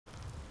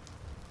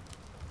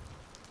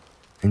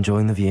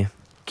Enjoying the view?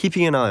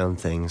 Keeping an eye on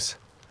things.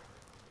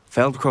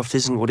 Feldcroft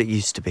isn't what it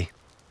used to be.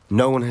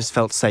 No one has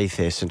felt safe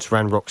here since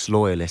Ranrock's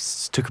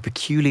loyalists took a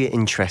peculiar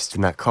interest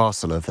in that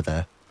castle over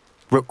there.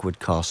 Rookwood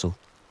Castle.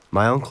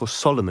 My uncle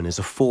Solomon is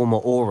a former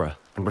Auror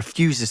and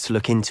refuses to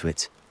look into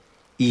it,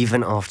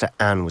 even after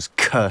Anne was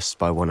cursed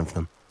by one of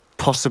them.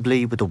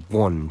 Possibly with a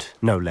wand,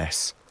 no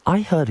less.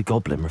 I heard a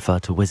goblin refer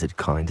to wizard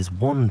kind as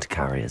wand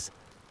carriers.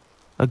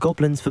 Are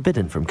goblins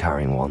forbidden from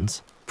carrying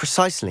wands?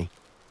 Precisely.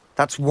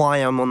 That's why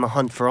I'm on the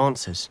hunt for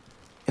answers.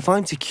 If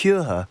I'm to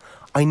cure her,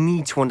 I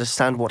need to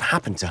understand what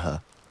happened to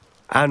her.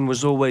 Anne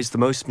was always the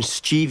most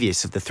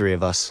mischievous of the three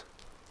of us.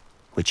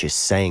 Which is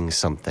saying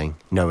something,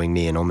 knowing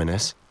me and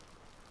Ominous.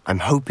 I'm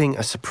hoping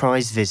a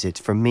surprise visit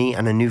from me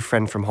and a new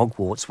friend from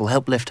Hogwarts will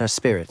help lift her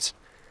spirits.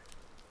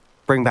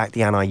 Bring back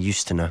the Anne I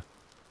used to know.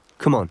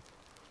 Come on,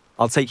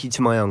 I'll take you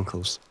to my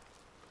uncle's.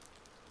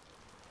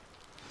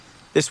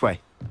 This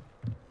way.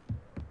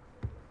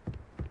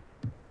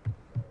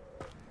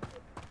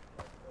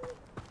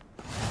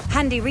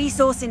 Handy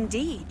resource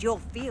indeed, your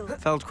field.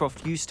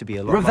 Feldcroft used to be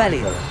a lot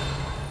Revelio.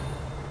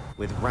 like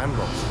with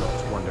Ranrock's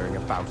lot wandering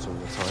about all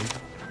the time.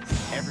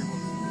 Everyone.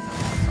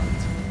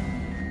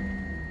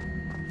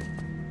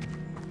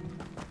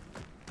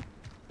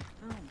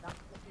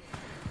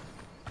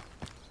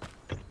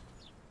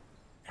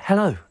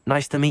 Hello,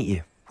 nice to meet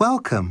you.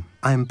 Welcome.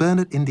 I'm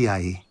Bernard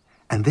Indiai,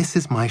 and this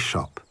is my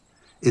shop.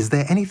 Is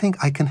there anything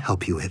I can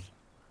help you with?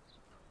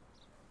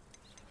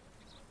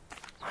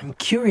 I'm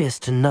curious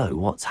to know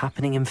what's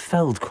happening in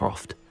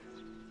Feldcroft.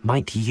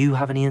 Might you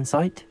have any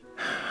insight?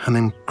 An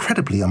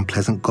incredibly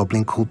unpleasant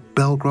goblin called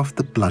Belgroth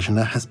the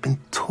Bludgeoner has been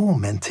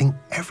tormenting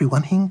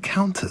everyone he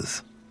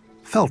encounters.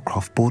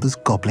 Feldcroft borders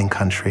goblin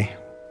country,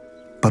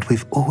 but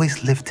we've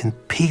always lived in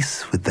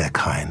peace with their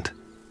kind.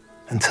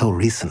 Until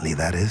recently,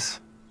 that is.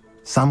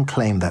 Some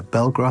claim that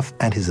Belgroth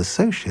and his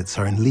associates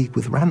are in league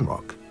with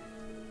Ranrock.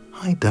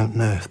 I don't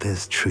know if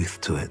there's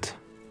truth to it.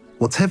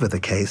 Whatever the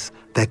case,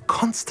 their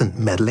constant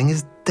meddling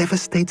is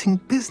devastating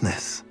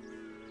business.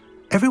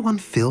 Everyone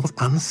feels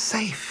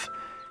unsafe.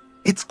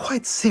 It's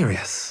quite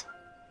serious.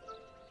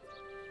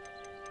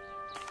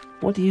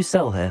 What do you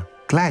sell here?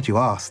 Glad you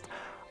asked.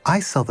 I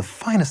sell the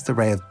finest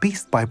array of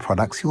beast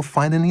byproducts you'll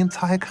find in the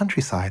entire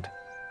countryside.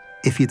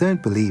 If you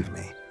don't believe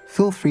me,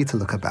 feel free to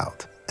look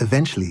about.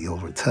 Eventually you'll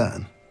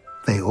return.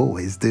 They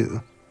always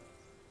do.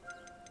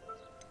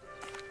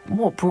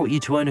 What brought you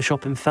to own a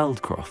shop in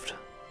Feldcroft?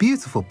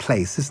 Beautiful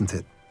place, isn't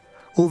it?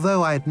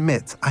 Although I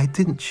admit I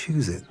didn't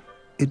choose it.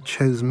 It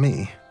chose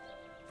me.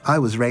 I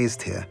was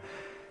raised here.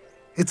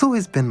 It's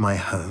always been my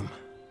home.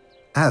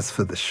 As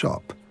for the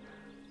shop,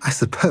 I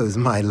suppose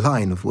my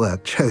line of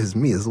work chose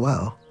me as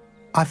well.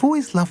 I've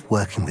always loved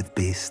working with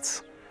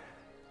beasts.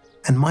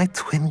 And my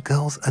twin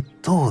girls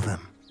adore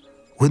them.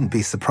 Wouldn't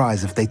be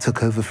surprised if they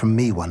took over from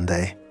me one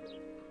day.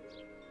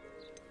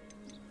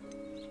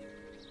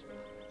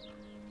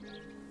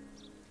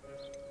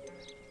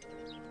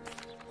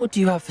 What do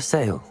you have for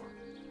sale?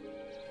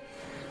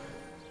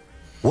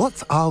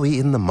 What are we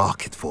in the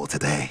market for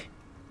today?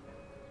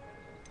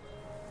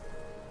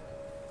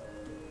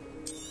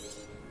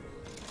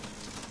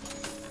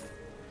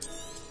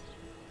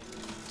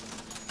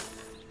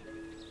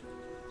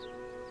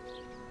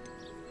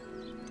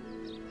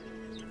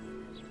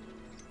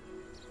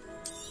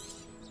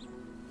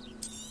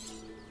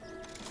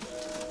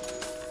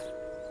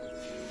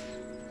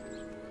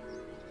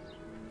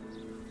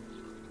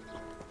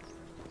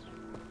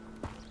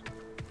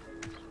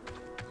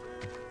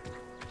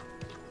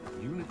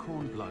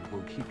 Unicorn blood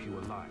will keep you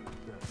alive.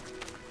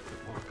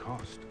 At what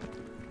cost?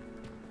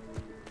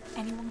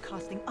 Anyone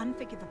casting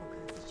unforgivable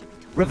curses should be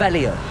told.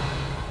 Revelio.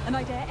 And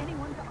I dare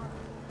anyone to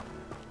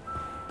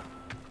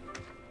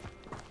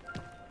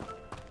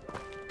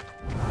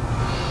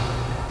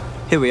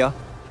ask. Here we are.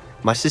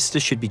 My sister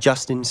should be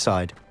just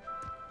inside.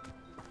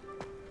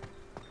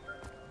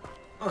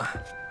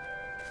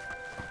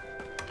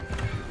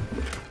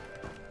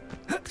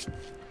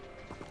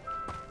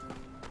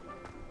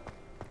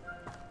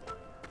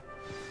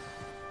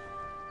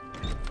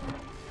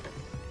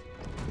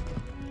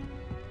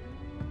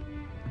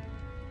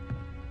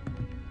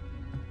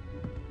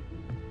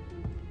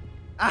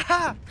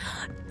 Aha!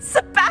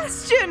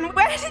 Sebastian,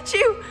 where did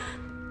you...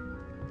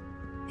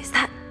 Is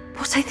that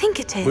what I think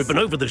it is? We've been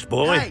over this,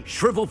 boy. Hey.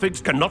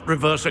 Shrivelfigs cannot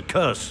reverse a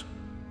curse.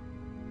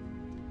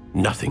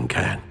 Nothing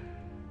can.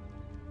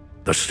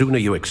 The sooner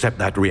you accept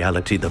that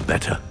reality, the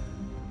better.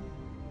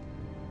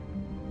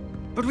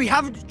 But we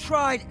haven't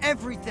tried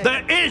everything.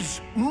 There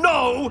is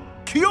no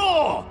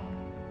cure!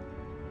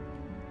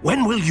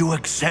 When will you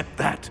accept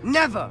that?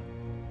 Never.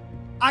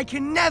 I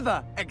can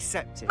never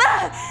accept it.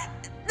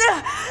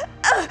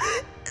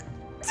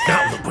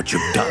 Now look what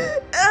you've done.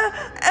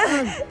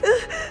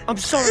 I'm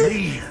sorry.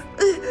 Leave.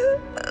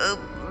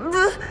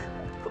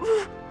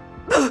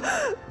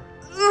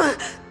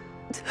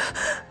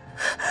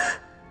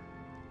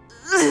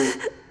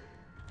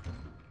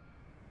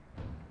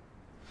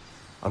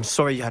 I'm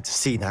sorry you had to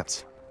see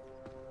that.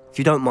 If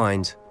you don't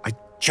mind, I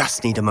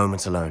just need a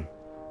moment alone.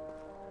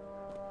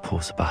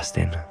 Poor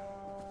Sebastian.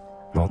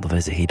 Not the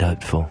visit he'd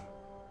hoped for.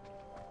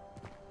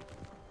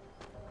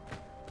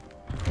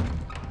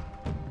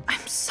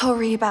 I'm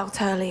sorry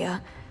about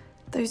earlier.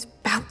 Those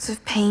bouts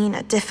of pain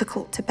are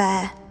difficult to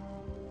bear.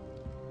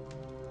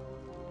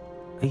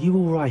 Are you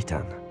all right,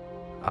 Anne?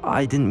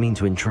 I didn't mean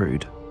to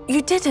intrude.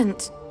 You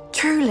didn't,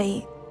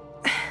 truly.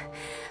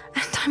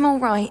 And I'm all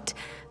right.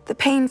 The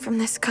pain from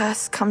this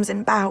curse comes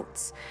in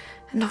bouts,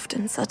 and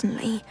often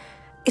suddenly.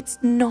 It's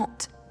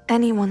not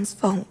anyone's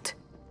fault.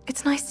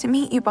 It's nice to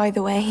meet you, by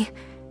the way.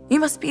 You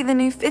must be the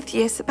new 5th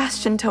year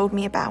Sebastian told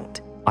me about.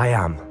 I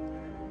am.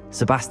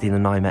 Sebastian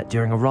and I met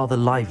during a rather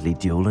lively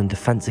duel in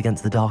defense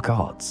against the dark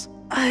arts.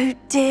 Oh,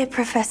 dear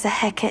Professor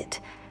Hecat.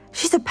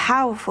 She's a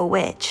powerful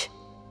witch.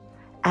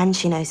 And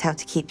she knows how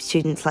to keep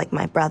students like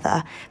my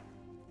brother,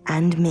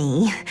 and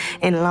me,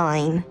 in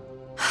line.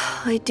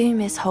 I do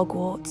miss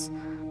Hogwarts,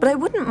 but I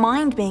wouldn't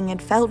mind being in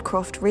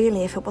Feldcroft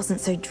really if it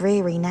wasn't so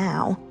dreary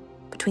now.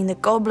 Between the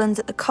goblins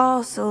at the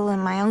castle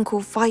and my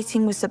uncle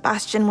fighting with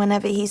Sebastian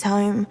whenever he's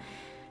home,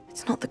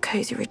 it's not the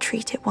cozy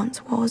retreat it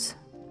once was.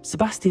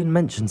 Sebastian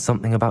mentioned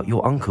something about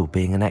your uncle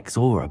being an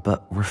ex-Auror,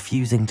 but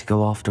refusing to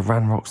go after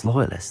Ranrock's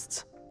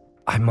loyalists.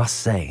 I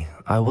must say,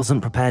 I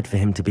wasn't prepared for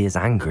him to be as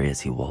angry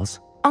as he was.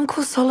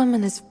 Uncle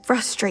Solomon is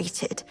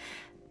frustrated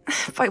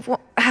by what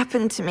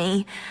happened to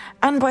me,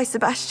 and by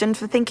Sebastian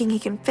for thinking he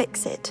can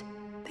fix it.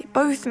 They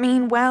both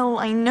mean well,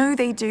 I know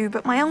they do,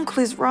 but my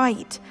uncle is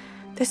right.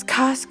 This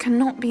curse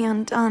cannot be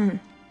undone.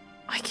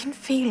 I can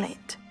feel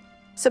it.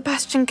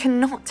 Sebastian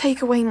cannot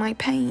take away my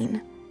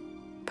pain.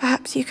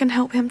 Perhaps you can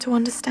help him to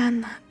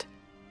understand that.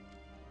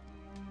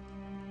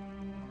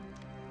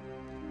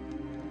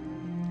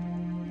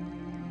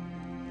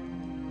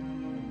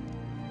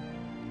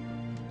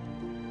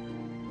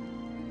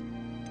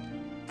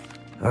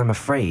 I'm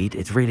afraid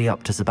it's really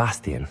up to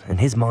Sebastian, and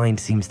his mind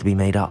seems to be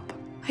made up.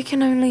 I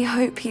can only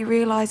hope he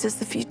realizes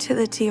the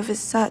futility of his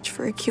search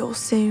for a cure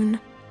soon.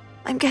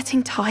 I'm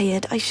getting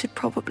tired. I should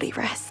probably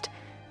rest.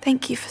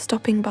 Thank you for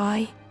stopping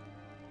by.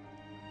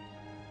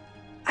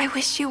 I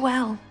wish you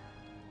well.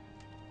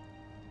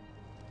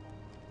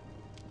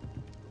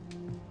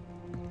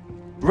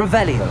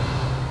 Revelio!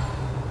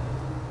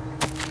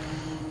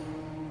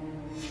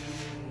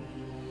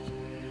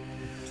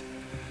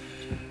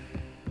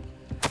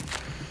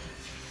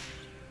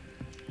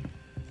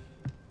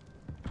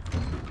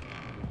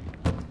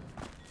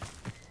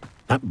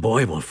 That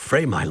boy will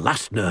fray my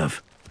last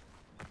nerve.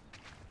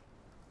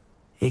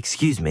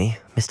 Excuse me,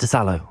 Mr.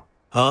 Sallow.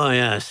 Oh,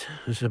 yes,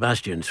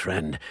 Sebastian's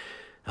friend.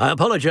 I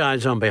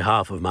apologize on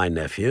behalf of my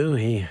nephew.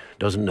 He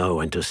doesn't know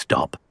when to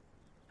stop.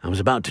 I was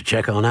about to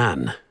check on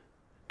Anne.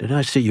 Did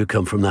I see you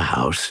come from the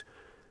house?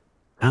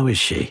 How is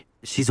she?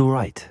 She's all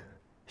right.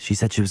 She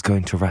said she was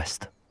going to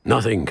rest.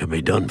 Nothing can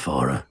be done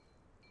for her.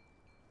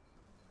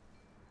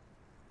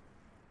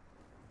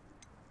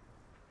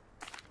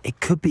 It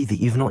could be that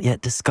you've not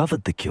yet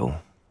discovered the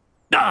cure.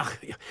 Ah,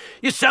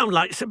 you sound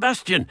like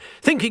Sebastian,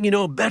 thinking you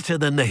know better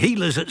than the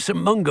healers at St.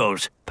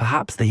 Mungo's.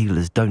 Perhaps the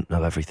healers don't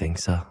know everything,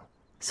 sir.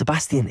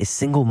 Sebastian is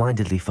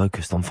single-mindedly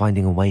focused on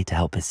finding a way to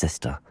help his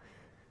sister.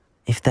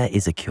 If there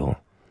is a cure,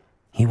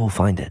 he will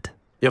find it.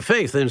 Your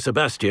faith in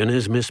Sebastian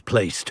is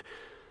misplaced.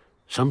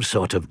 Some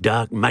sort of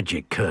dark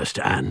magic cursed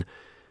Anne,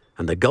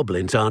 and the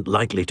goblins aren't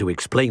likely to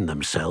explain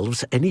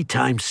themselves any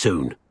time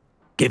soon.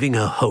 Giving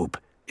her hope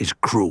is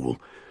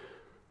cruel.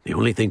 The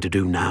only thing to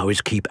do now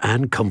is keep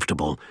Anne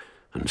comfortable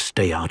and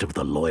stay out of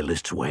the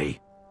Loyalists'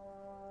 way.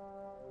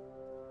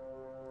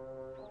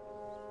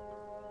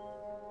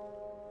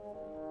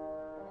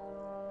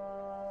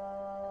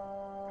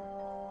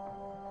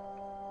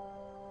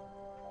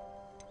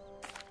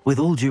 With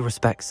all due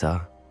respect,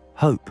 sir,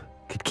 hope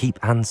could keep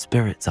Anne's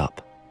spirits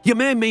up. You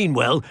may mean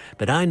well,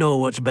 but I know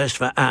what's best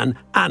for Anne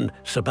and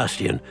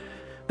Sebastian.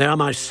 They are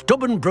my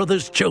stubborn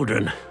brother's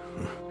children.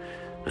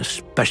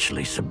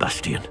 Especially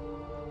Sebastian.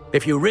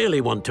 If you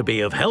really want to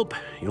be of help,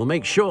 you'll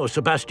make sure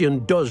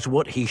Sebastian does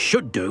what he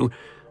should do,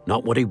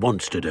 not what he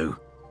wants to do.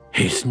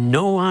 He's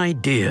no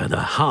idea the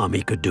harm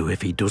he could do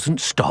if he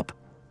doesn't stop.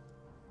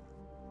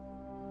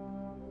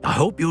 I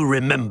hope you'll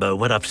remember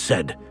what I've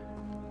said.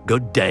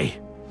 Good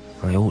day.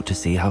 I ought to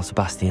see how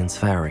Sebastian's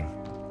faring.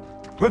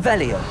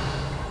 Revelio!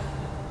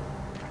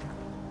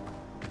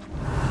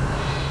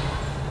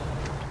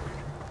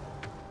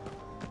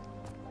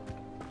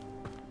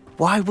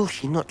 Why will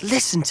he not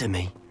listen to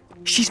me?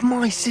 She's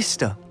my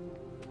sister.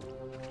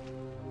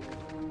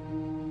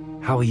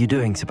 How are you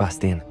doing,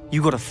 Sebastian?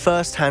 You got a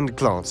first-hand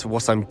glance at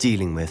what I'm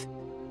dealing with.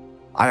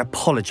 I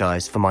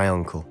apologize for my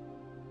uncle.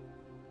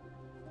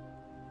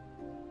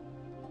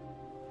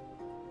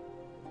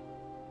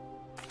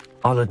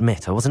 I'll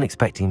admit, I wasn't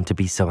expecting him to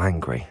be so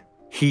angry.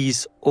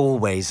 He's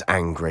always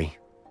angry.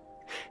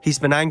 He's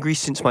been angry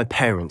since my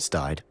parents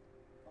died.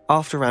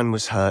 After Anne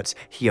was hurt,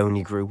 he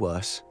only grew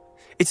worse.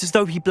 It's as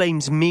though he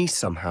blames me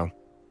somehow,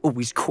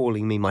 always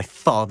calling me my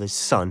father's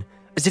son,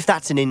 as if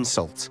that's an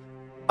insult.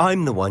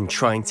 I'm the one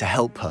trying to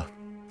help her.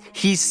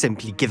 He's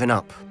simply given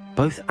up.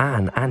 Both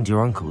Anne and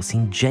your uncle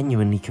seem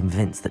genuinely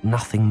convinced that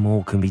nothing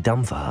more can be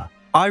done for her.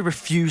 I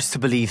refuse to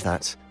believe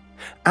that.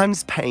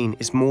 Anne's pain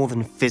is more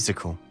than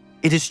physical.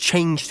 It has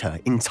changed her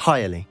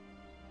entirely.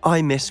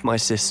 I miss my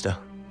sister.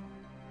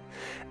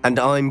 And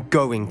I'm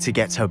going to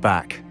get her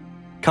back.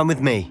 Come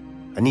with me.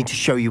 I need to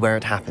show you where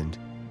it happened.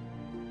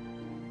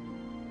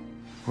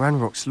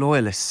 Ranrock's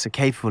loyalists are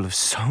capable of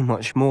so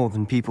much more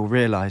than people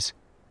realize.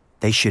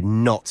 They should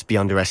not be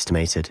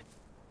underestimated.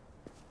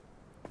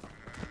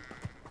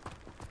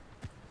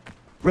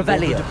 All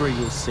the debris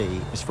you'll see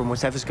is from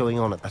whatever's going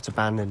on at that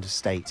abandoned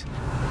estate.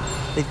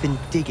 They've been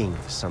digging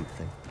for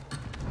something.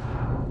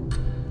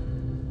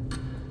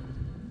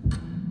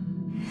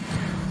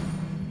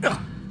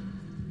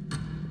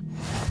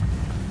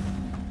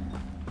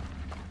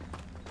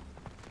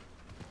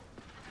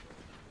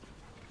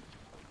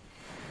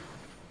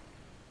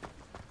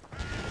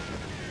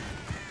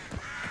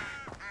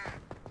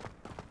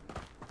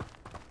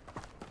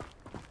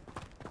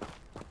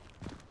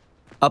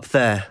 Up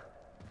there,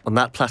 on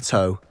that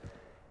plateau,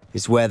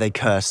 is where they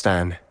cursed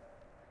Anne.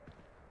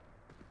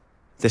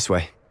 This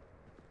way.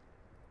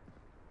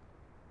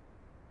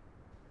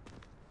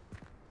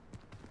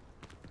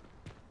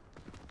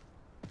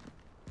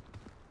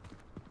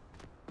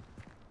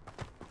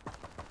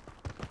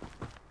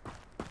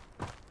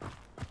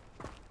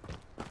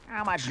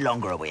 How much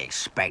longer are we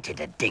expected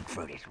to dig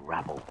through this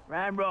rubble?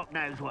 Ranrock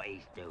knows what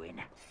he's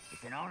doing.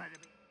 It's an honor to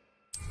be...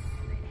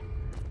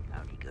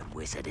 Only good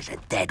wizard is a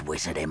dead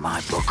wizard in my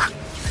book.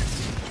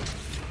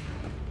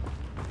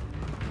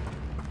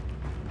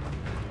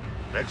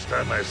 Next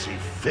time I see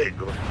Fig,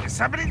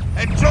 somebody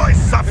enjoy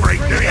suffering,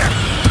 do you?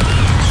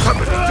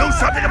 Somebody do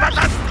something about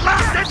that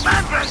blasted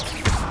madness!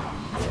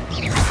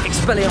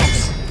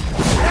 Expelliarmus!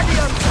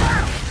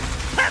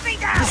 Put me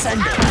down!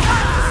 Descendo!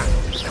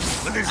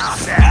 What is this?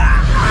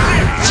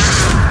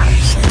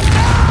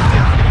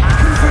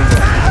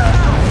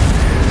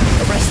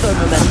 Arresto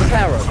Momentum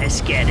Caro!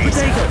 Let's get this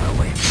over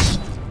with.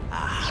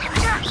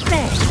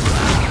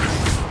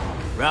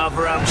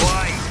 Rather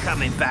unwise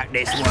coming back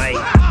this way.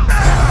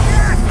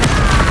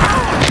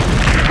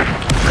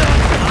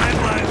 I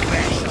won't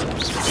rest.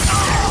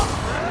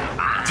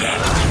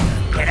 Dead.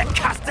 Get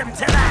accustomed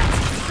to that.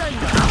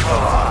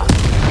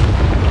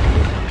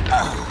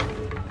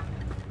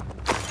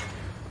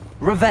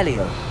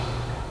 Revelio!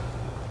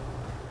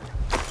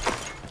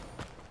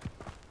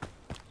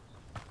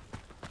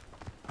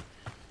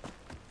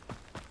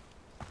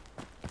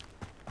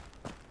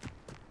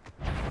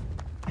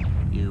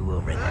 You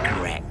will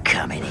regret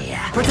coming here.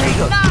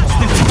 Protego!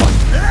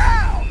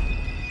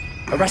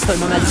 Arresto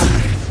Momentum!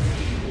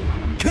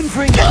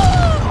 Confringo!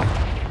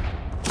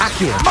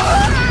 Accio!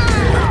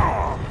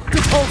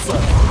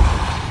 Repulsor!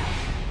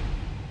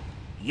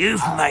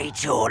 You've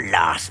made your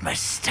last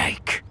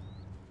mistake.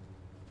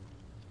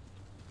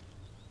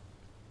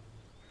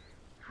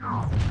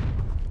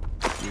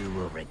 You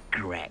will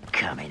regret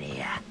coming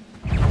here.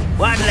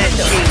 One less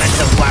human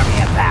to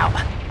worry about.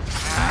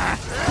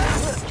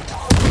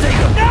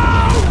 No!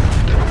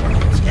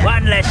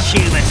 One less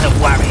human to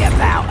worry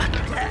about.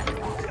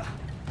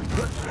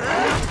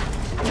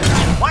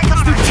 Why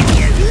can't I hit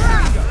you?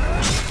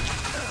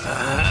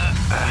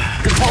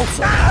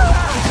 Repulsor!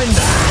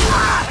 Defender!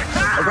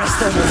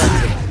 Arresto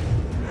Momentum!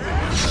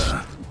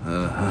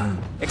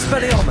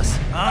 Expelliarmus!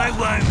 I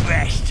won't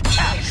rest.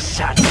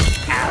 Such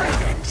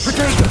arrogance.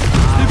 Protego!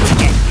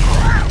 Get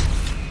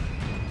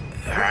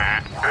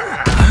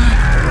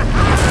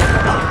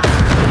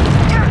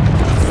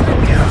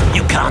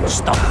you. You can't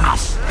stop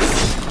us.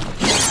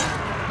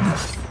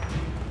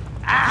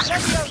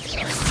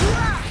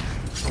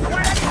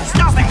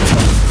 Stop it!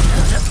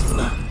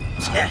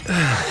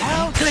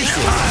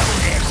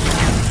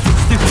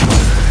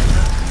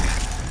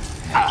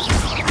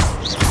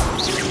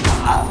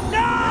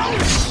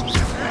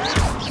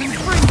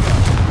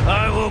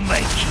 I will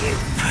make you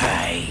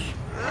pay.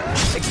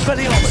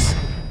 Expelliarmus!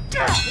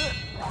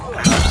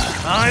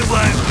 I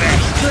won't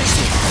rest.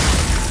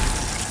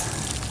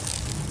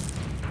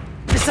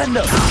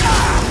 Descendo!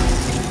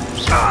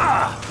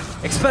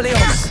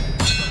 Expelliarmus!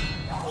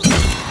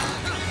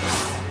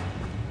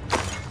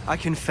 I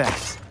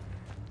confess,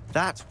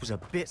 that was a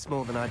bit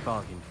more than I'd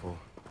bargained for.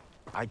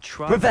 I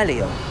tried...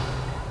 Revelio!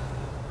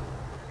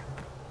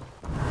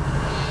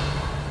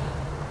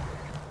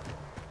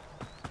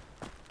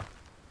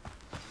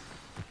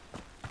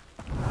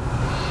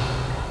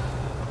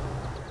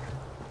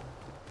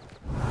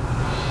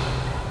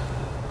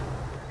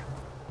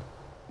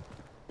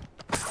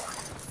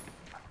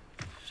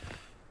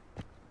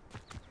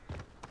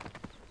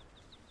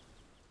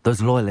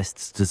 Those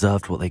loyalists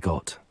deserved what they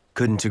got.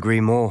 Couldn't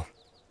agree more.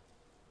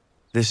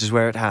 This is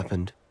where it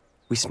happened.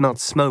 We smelled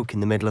smoke in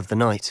the middle of the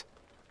night.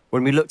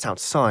 When we looked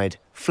outside,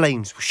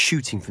 flames were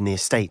shooting from the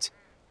estate.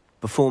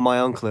 Before my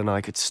uncle and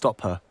I could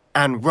stop her,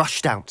 Anne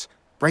rushed out,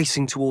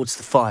 racing towards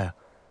the fire,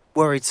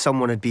 worried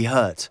someone had been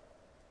hurt.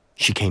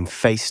 She came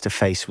face to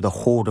face with a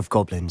horde of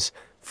goblins,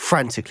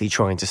 frantically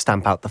trying to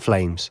stamp out the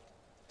flames.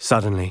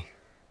 Suddenly,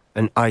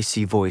 an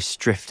icy voice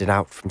drifted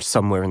out from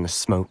somewhere in the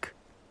smoke.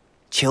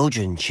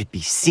 Children should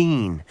be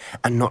seen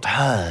and not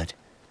heard.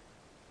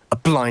 A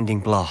blinding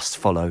blast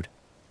followed.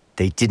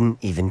 They didn't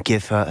even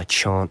give her a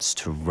chance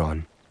to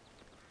run.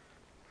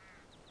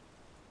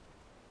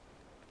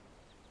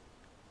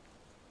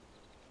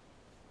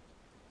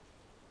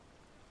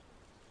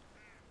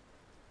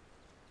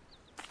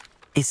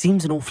 It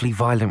seems an awfully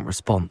violent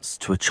response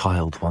to a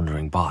child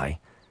wandering by.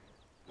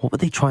 What were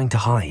they trying to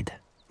hide?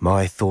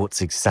 My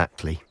thoughts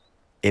exactly.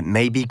 It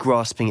may be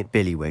grasping at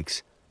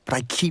Billywigs, but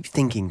I keep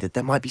thinking that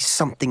there might be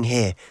something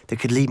here that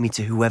could lead me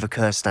to whoever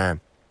cursed Anne.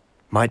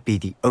 Might be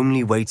the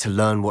only way to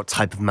learn what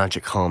type of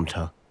magic harmed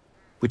her,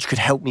 which could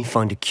help me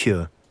find a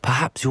cure.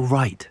 Perhaps you're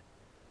right.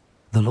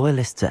 The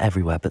Loyalists are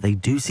everywhere, but they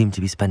do seem to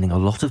be spending a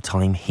lot of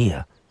time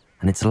here,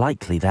 and it's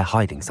likely they're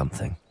hiding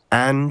something.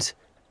 And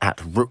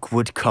at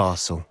Rookwood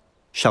Castle.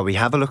 Shall we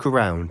have a look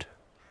around?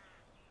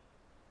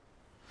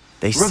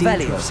 They seem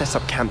to have set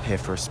up camp here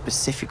for a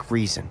specific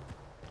reason.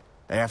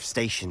 They have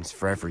stations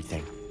for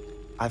everything.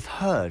 I've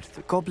heard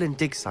that goblin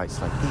dig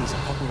sites like these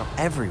are popping up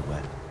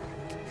everywhere.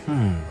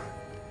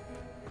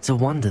 It's a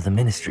wonder the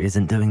Ministry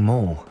isn't doing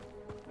more.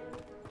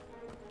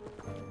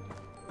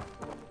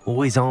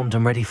 Always armed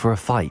and ready for a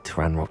fight,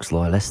 Ranrock's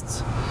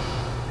Loyalists.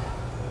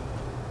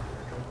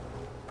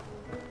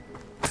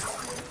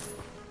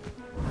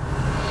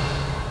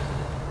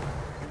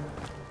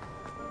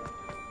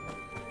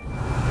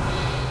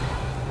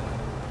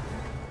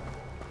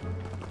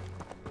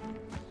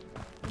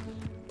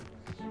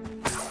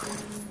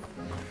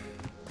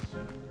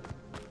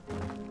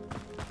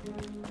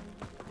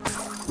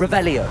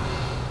 Revelio.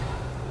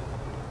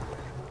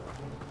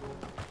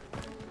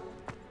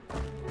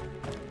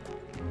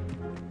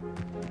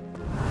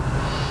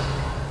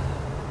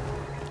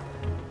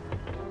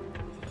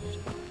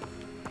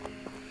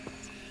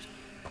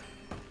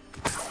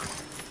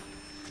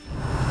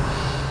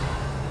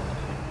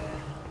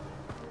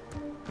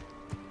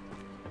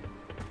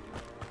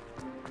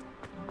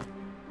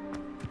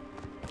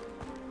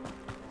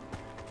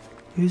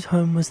 Whose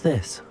home was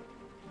this?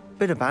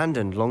 Been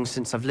abandoned long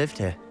since I've lived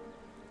here.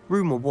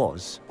 Rumour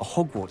was a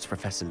Hogwarts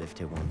professor lived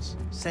here once,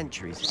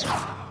 centuries ago.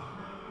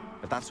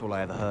 But that's all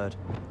I ever heard.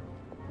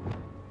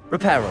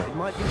 Reparo. It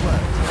might be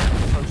worth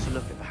taking a closer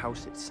look at the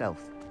house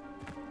itself.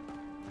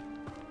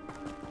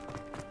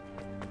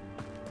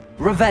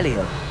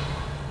 Revelio.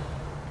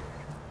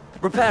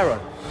 Reparo.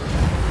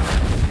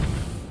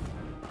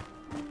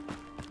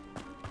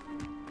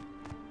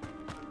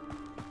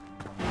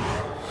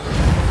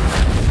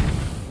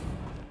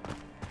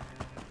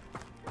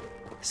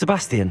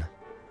 Sebastian,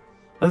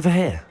 over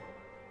here.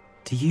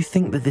 Do you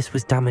think that this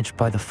was damaged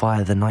by the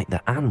fire the night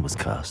that Anne was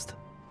cursed?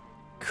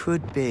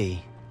 Could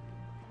be.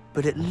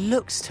 But it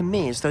looks to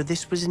me as though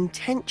this was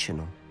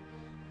intentional.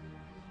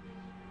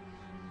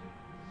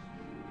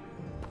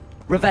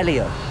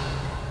 Revelio.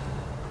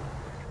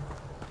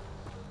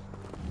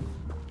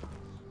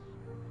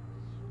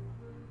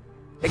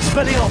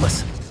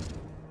 Expelliarmus.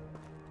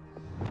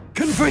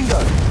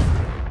 Confringo.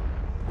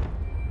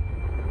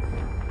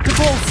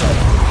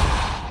 Cabalso.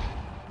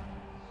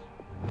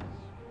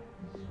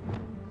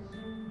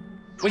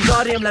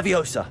 Wingardium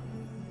Leviosa.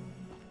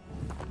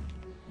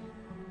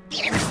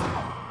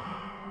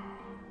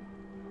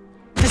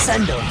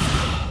 Descendo.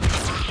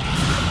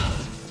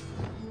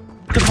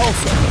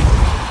 Compulso.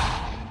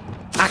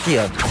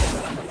 Accio.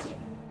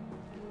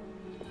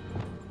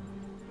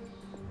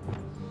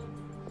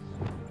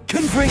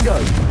 Confringo.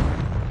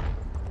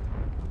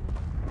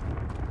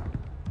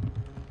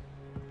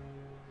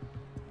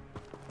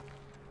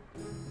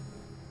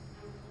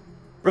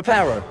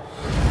 Reparo.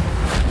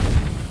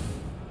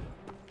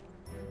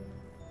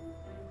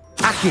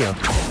 Accio.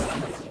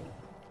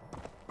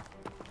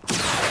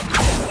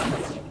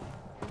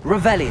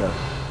 Revelio.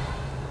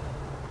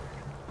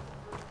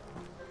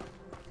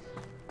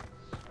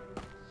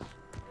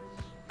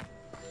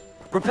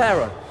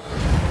 Reparo.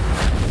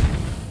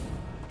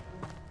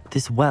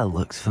 This well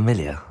looks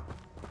familiar.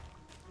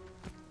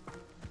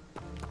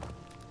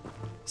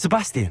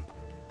 Sebastian,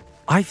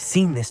 I've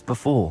seen this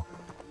before.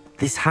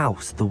 This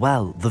house, the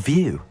well, the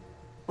view.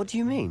 What do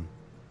you mean?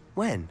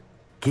 When?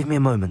 Give me a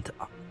moment.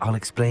 I'll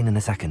explain in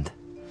a second.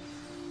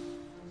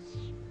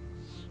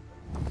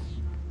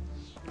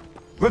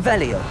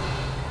 Revelio.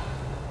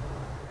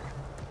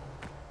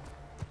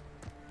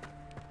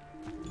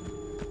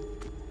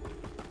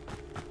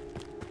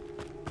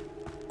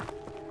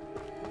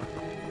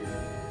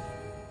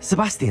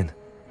 Sebastian,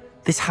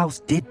 this house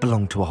did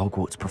belong to a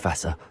Hogwarts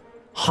professor,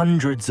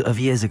 hundreds of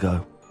years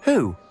ago.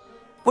 Who?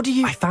 What do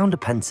you— I found a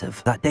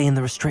pensive that day in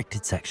the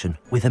restricted section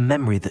with a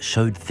memory that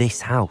showed this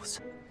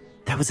house.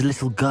 There was a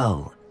little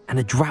girl and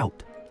a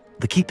drought.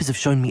 The keepers have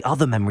shown me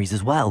other memories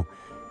as well.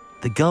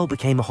 The girl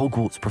became a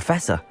Hogwarts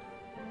professor.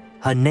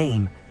 Her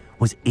name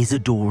was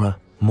Isadora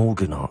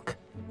Morganach.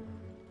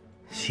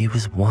 She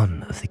was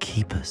one of the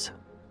keepers.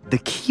 The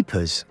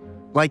keepers?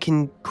 Like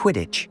in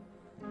Quidditch?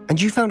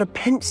 And you found a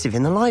pensive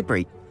in the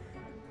library?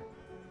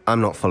 I'm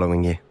not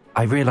following you.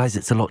 I realize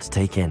it's a lot to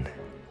take in.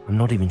 I'm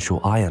not even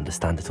sure I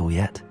understand it all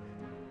yet.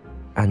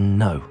 And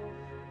no,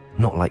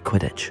 not like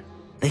Quidditch.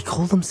 They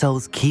call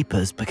themselves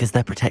keepers because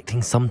they're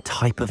protecting some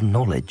type of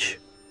knowledge.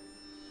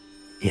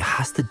 It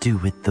has to do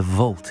with the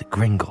vault at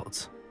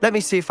Gringotts. Let me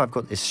see if I've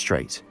got this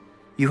straight.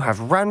 You have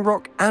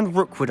Ranrock and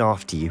Rookwood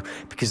after you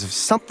because of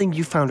something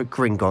you found at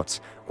Gringotts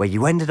where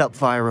you ended up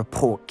via a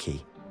port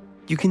key.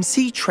 You can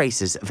see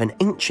traces of an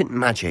ancient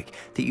magic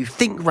that you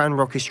think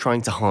Ranrock is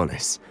trying to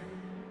harness.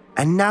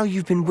 And now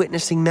you've been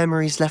witnessing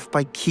memories left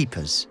by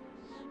keepers.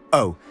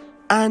 Oh,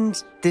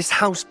 and this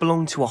house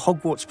belonged to a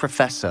Hogwarts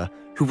professor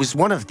who was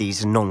one of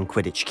these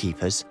non-Quidditch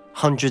keepers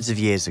hundreds of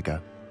years ago.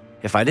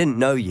 If I didn't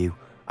know you,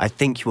 I'd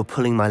think you were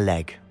pulling my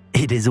leg.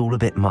 It is all a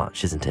bit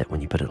much, isn't it,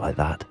 when you put it like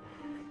that?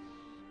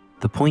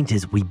 The point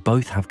is, we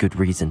both have good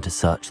reason to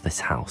search this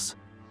house.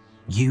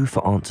 You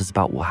for answers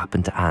about what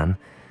happened to Anne,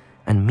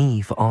 and me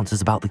for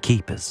answers about the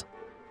keepers.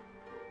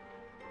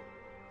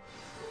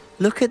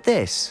 Look at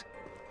this.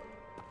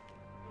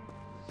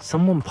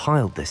 Someone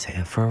piled this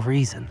here for a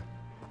reason.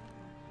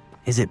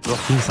 Is it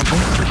blocking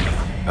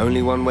something?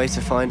 Only one way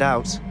to find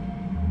out.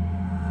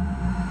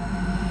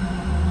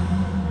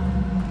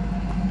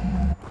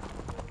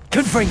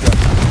 Confringo!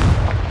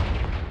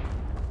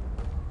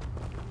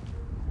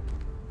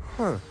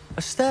 Huh,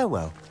 a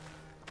stairwell.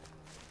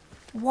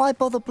 Why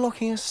bother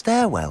blocking a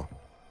stairwell?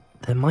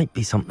 There might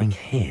be something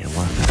here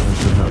worth a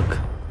closer look.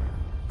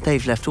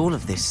 They've left all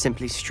of this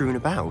simply strewn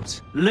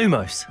about.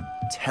 Lumos!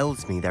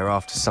 Tells me they're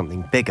after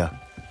something bigger.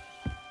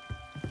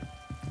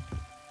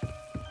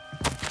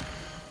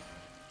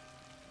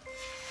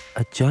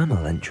 A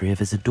journal entry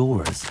of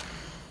Isadora's.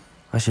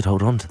 I should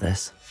hold on to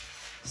this.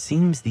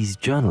 Seems these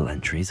journal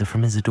entries are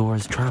from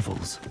Isadora's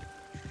travels.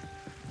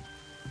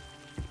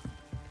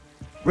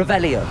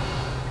 Revelio.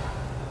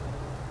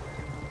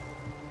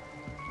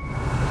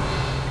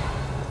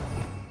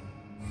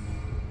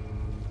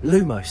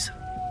 Lumos.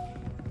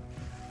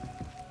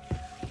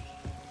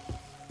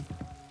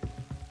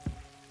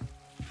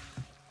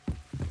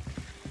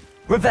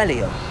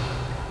 Revelio.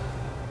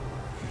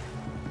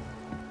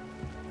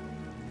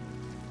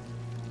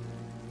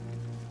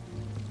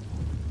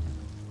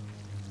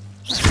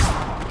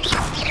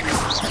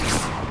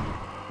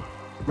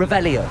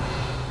 Revelio.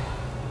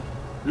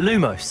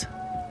 Lumos.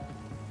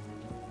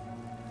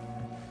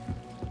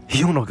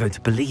 You're not going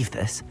to believe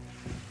this.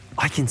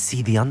 I can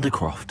see the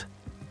Undercroft.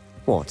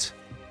 What?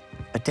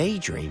 A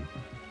daydream?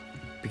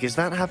 Because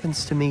that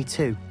happens to me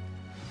too.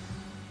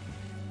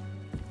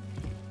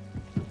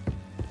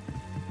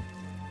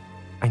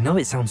 I know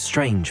it sounds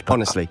strange, but...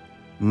 Honestly,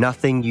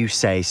 nothing you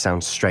say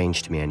sounds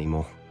strange to me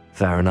anymore.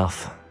 Fair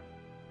enough.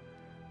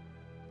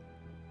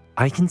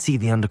 I can see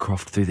the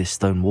Undercroft through this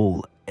stone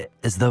wall,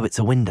 as though it's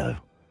a window.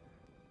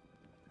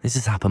 This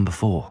has happened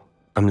before.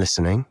 I'm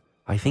listening.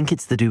 I think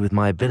it's to do with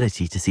my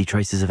ability to see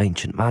traces of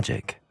ancient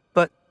magic.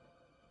 But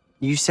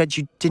you said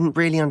you didn't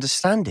really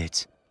understand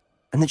it,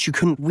 and that you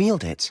couldn't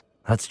wield it.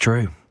 That's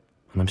true,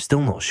 and I'm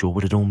still not sure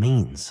what it all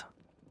means.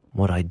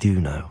 What I do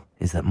know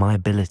is that my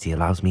ability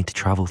allows me to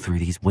travel through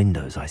these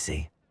windows I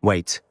see.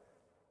 Wait.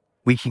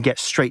 We can get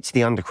straight to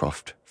the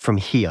Undercroft from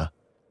here.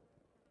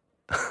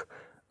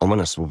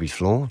 Ominous will be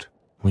flawed.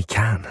 We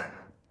can.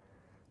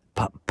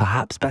 But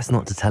perhaps best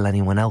not to tell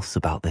anyone else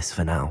about this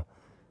for now.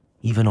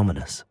 Even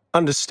Ominous.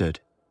 Understood.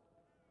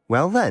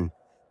 Well then,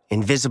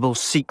 invisible,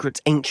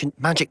 secret, ancient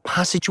magic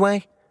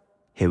passageway?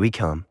 Here we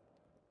come.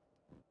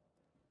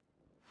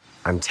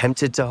 I'm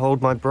tempted to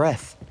hold my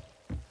breath.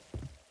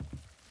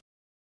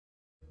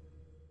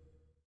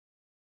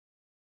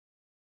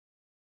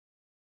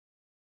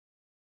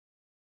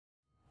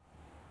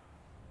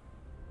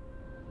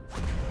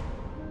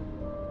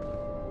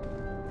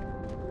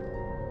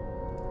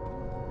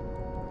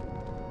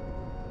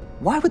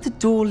 Why would the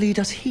door lead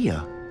us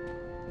here?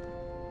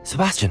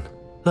 Sebastian,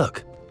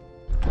 look.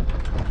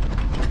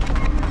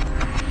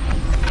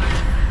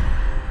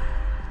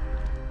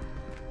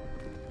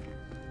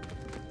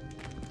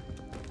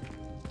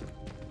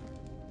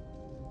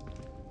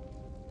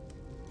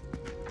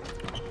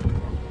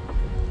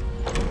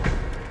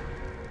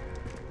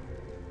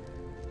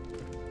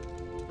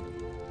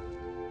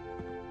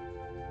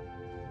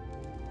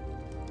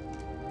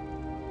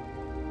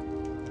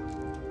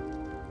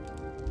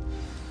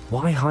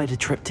 Why hide a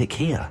triptych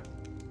here?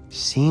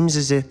 Seems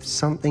as if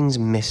something's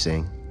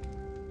missing.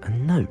 A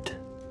note.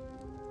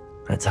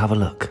 Let's have a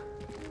look.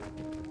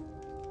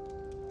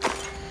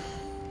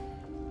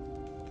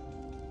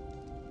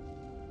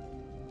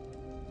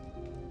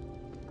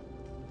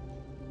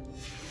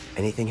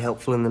 Anything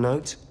helpful in the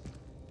note?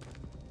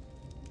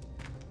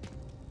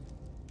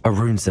 A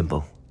rune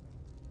symbol.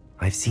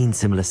 I've seen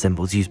similar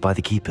symbols used by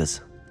the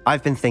keepers.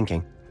 I've been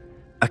thinking.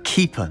 A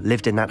keeper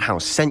lived in that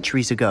house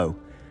centuries ago,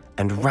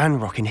 and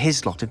Ranrock and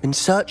his lot have been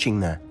searching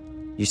there.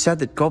 You said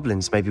that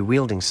goblins may be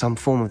wielding some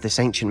form of this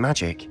ancient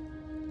magic.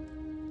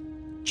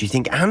 Do you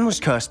think Anne was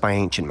cursed by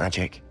ancient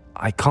magic?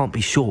 I can't be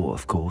sure,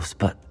 of course,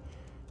 but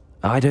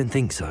I don't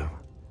think so.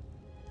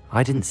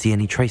 I didn't see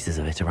any traces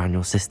of it around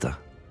your sister.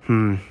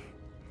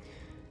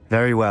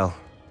 Very well.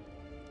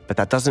 But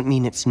that doesn't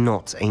mean it's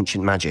not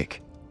ancient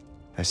magic.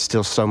 There's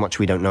still so much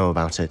we don't know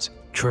about it.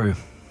 True.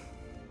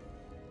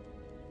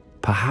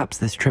 Perhaps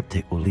this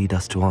triptych will lead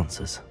us to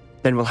answers.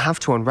 Then we'll have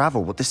to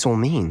unravel what this all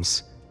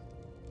means.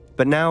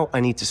 But now I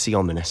need to see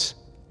Ominous.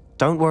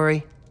 Don't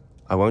worry,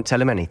 I won't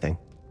tell him anything.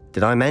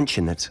 Did I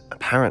mention that,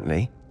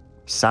 apparently,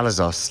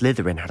 Salazar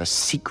Slytherin had a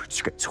secret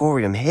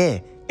scriptorium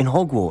here in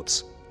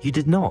Hogwarts? You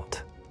did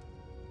not?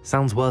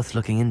 Sounds worth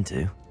looking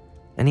into.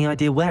 Any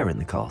idea where in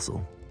the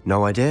castle?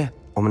 No idea.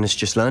 Ominous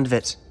just learned of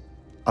it.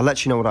 I'll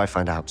let you know what I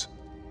find out.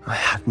 I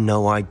had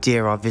no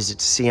idea our visit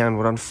to Cian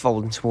would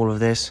unfold into all of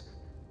this.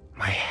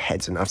 My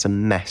head's an utter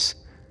mess.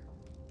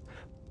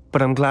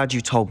 But I'm glad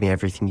you told me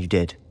everything you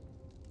did.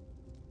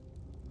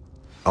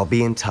 I'll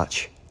be in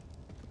touch.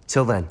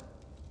 Till then.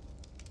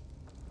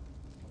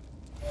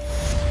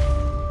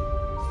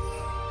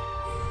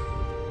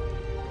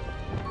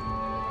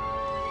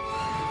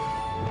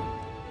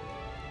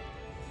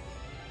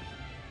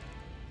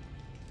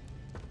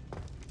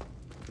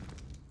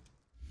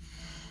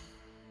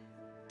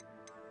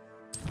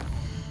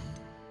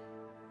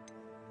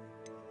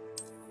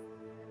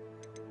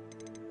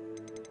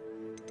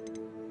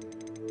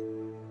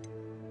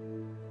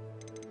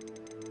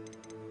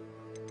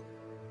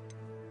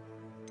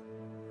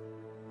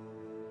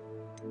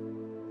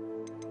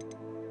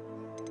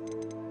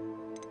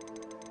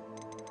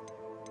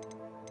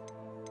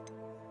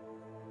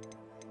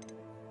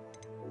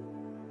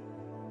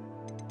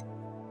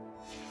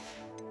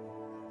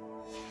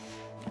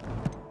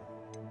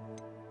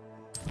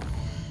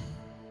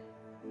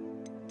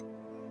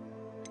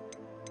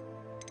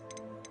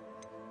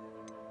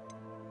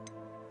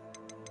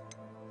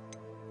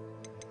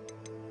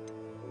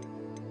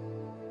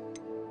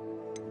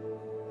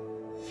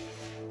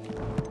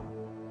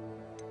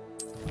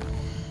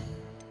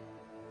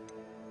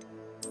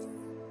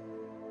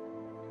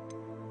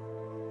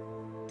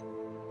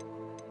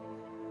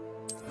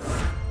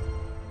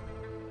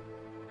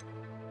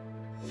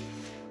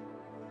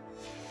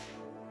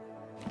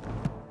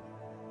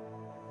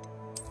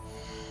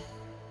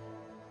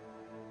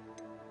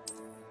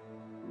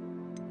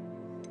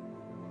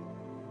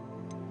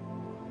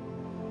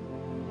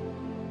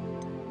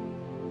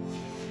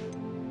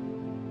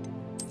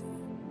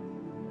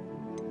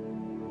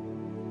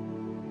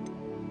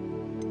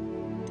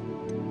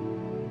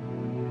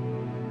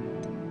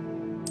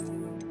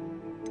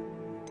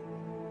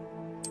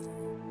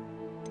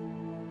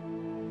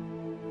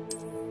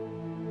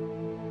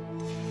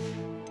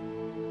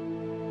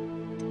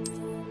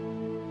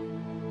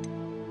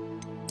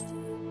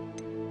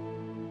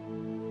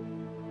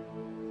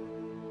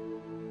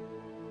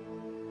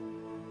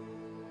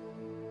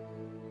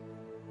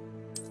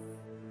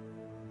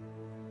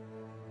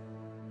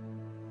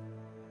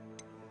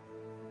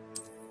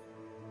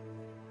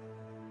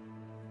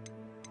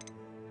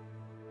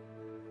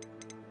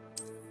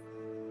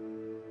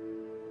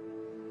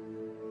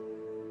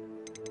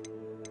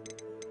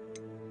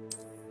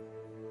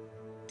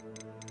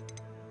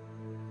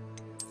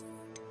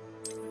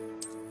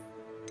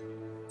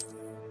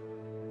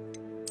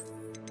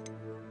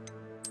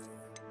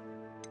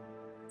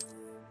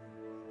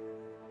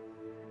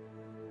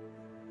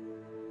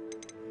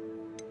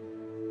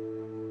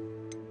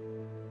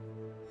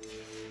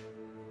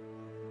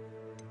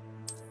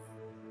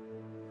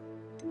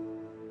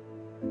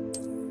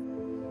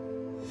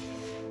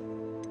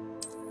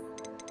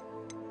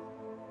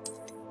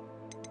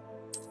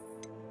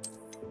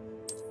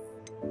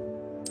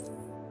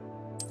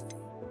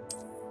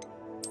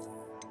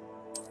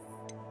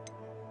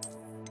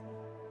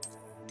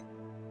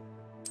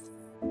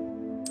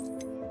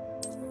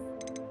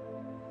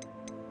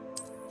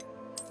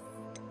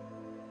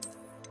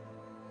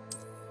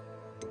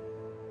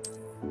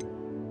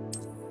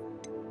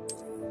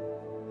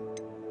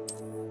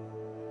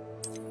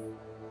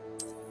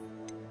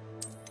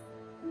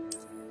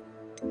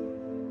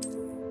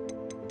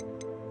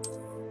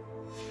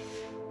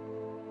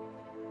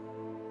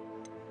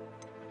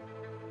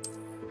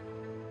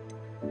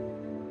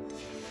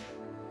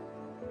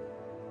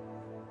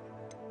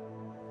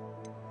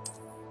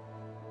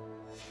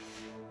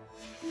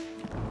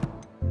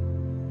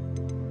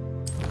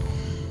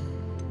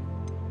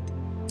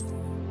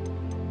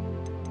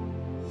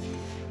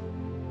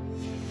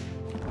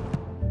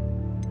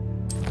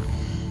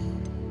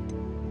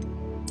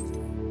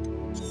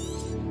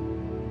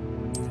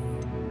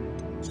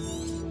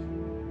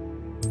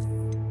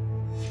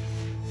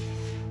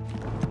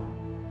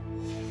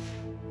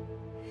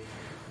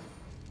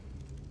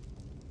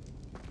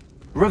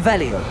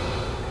 Revelio.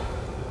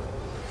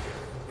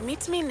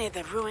 Meet me near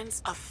the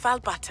ruins of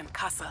Falbaton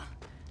Castle.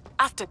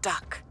 After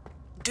dark.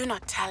 Do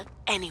not tell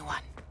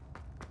anyone.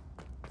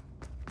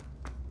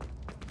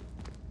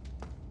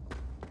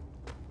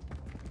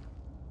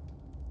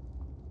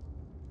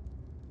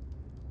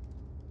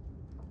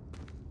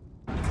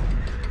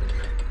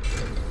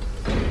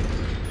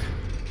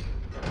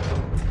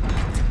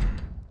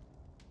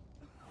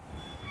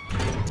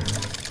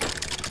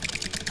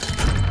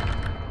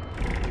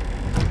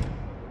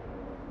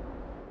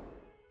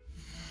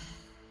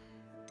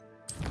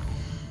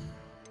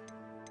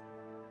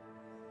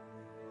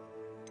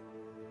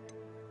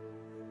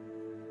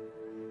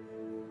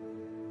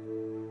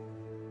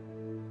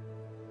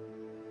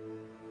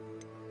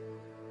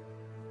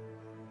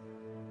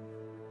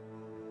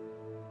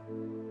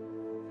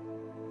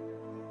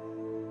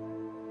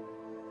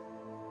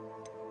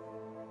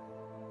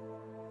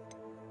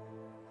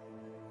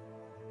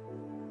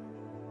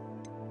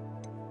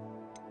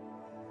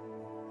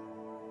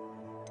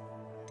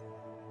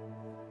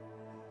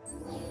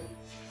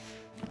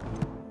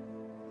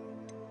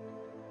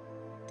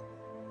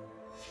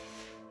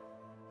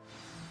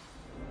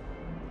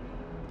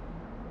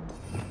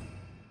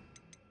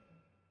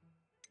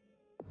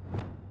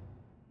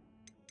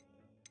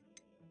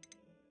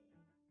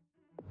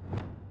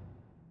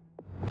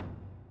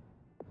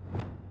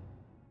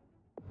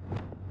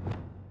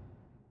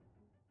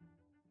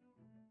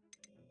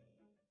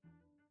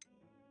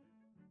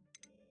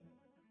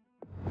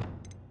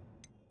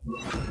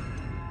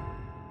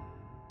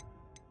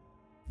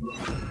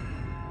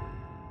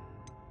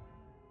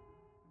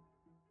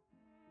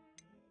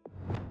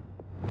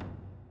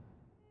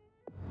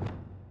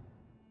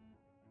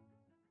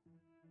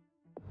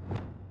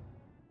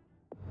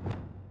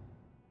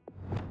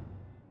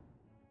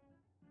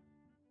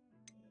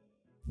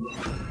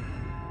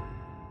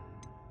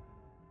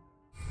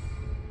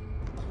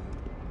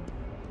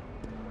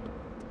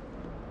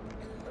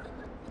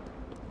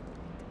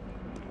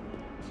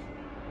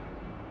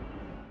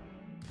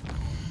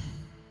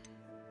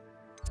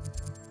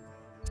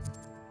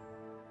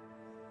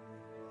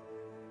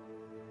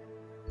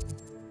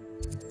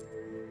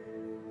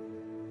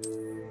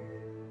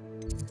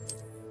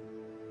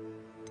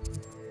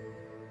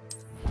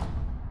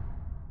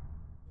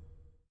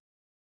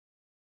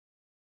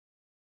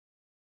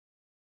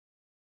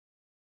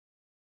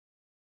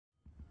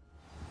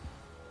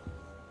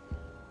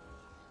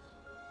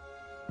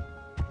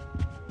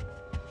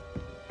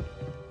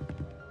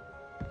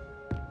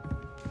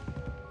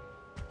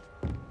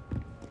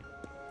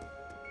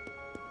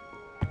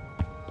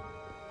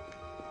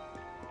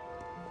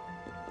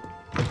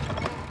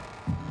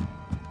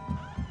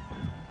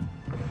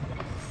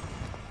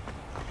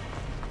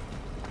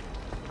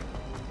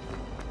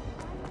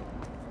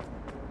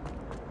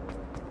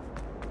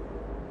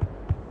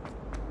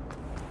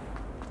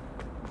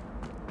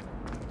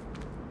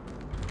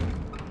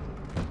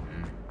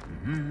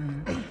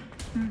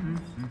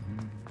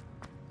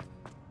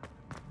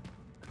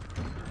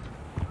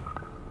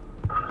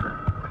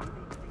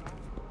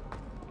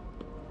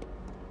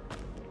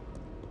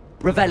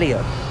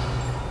 Revelio.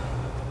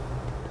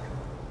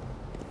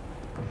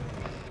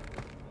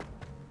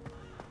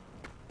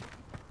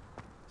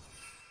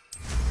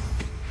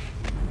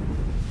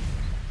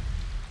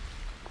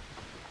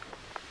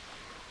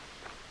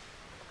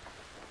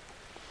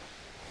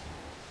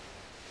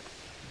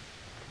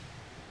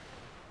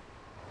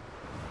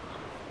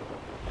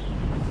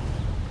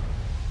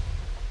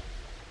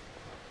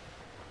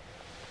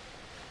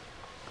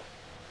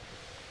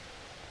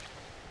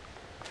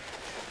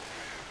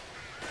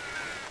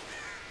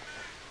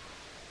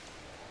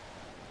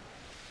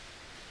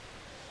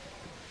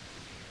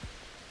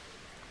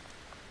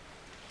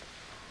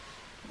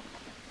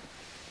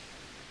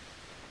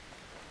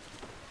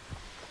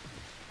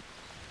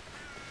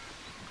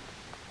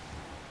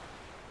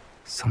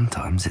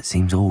 Sometimes it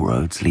seems all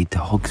roads lead to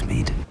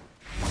Hogsmeade.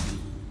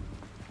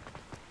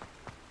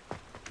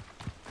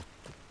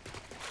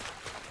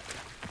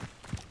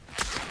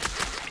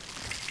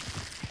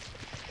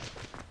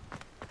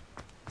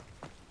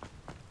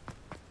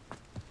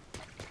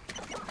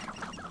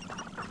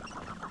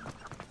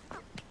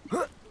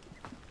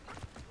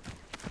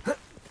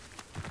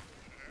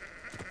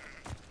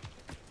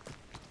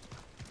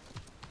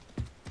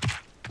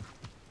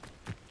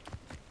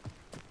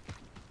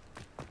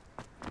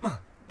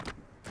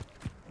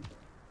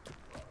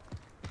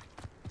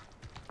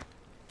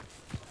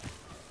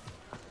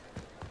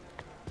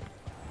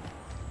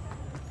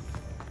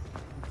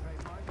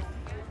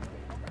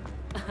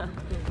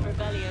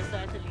 Revelio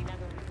certainly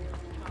never reveals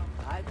a charm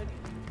for either.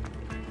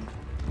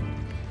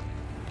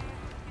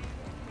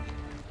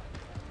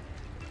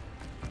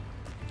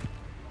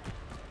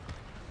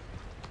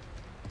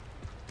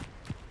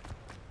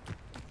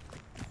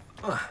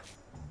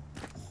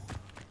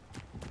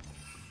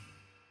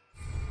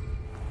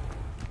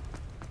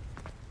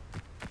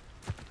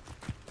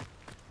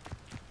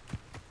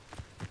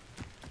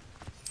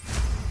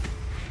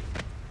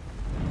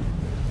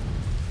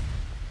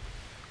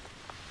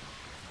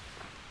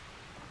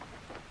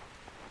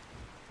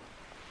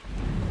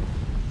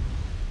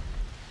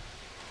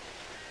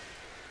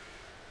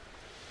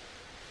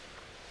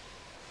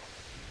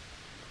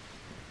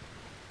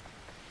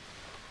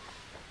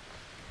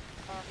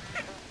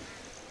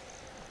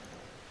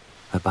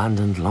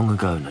 Abandoned long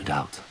ago, no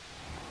doubt.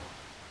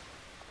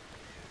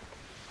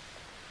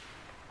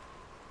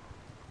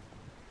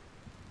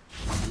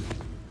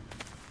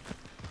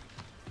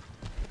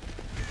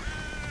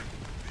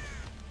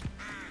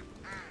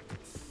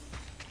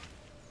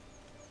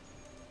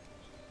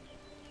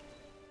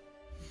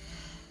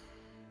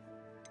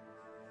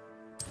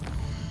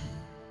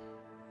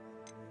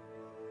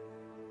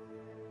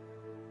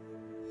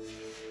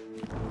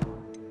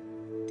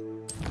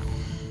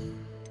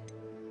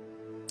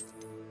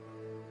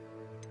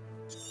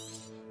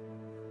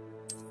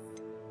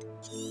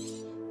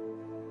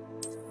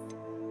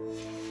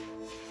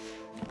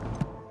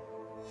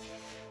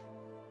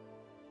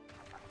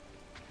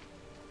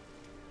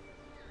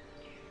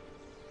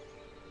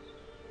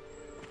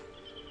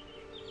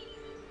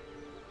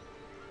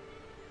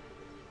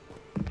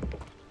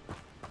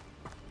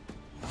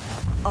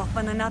 Off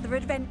on another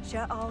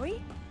adventure, are we?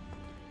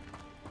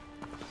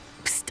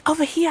 Psst,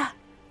 over here.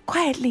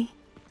 Quietly.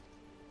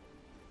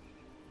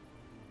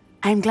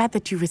 I am glad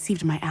that you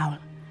received my owl.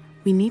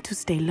 We need to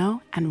stay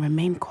low and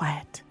remain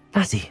quiet.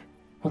 Natty,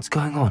 what's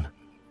going on?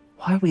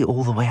 Why are we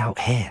all the way out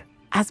here?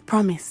 As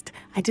promised,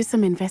 I did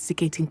some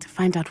investigating to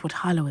find out what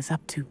Harlow is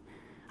up to.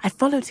 I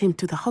followed him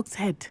to the Hog's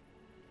Head.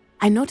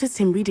 I noticed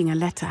him reading a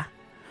letter.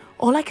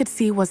 All I could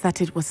see was that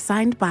it was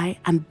signed by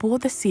and bore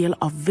the seal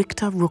of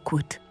Victor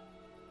Rookwood.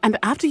 And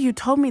after you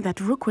told me that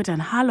Rookwood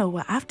and Harlow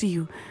were after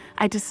you,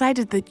 I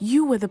decided that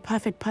you were the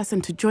perfect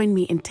person to join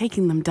me in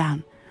taking them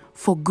down.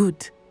 For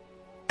good.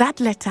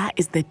 That letter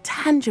is the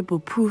tangible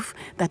proof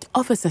that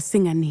Officer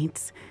Singer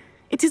needs.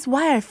 It is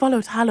why I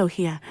followed Harlow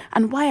here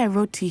and why I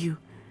wrote to you.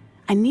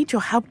 I need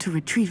your help to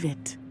retrieve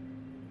it.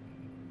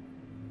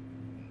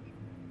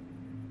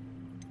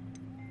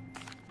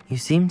 You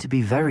seem to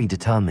be very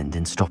determined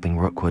in stopping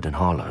Rookwood and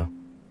Harlow.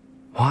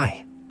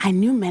 Why? I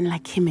knew men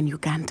like him in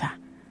Uganda.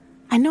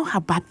 I know how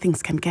bad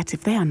things can get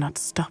if they are not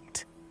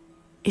stopped.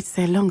 It's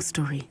a long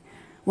story,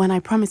 one I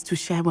promise to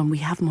share when we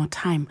have more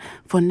time.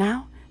 For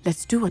now,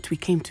 let's do what we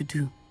came to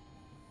do.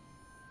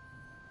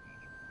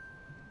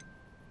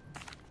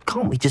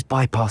 Can't we just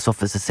bypass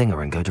Officer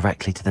Singer and go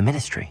directly to the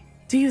ministry?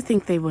 Do you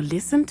think they will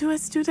listen to a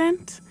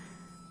student?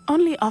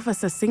 Only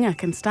Officer Singer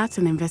can start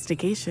an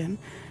investigation.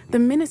 The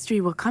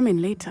ministry will come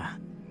in later.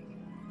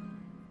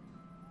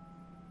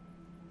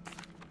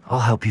 I'll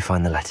help you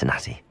find the letter,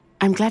 Natty.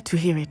 I'm glad to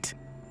hear it.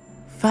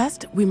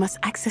 First, we must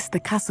access the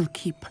castle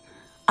keep.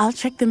 I'll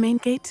check the main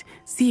gate,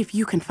 see if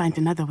you can find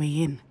another way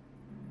in.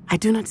 I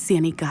do not see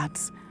any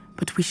guards,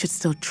 but we should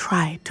still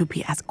try to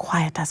be as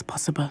quiet as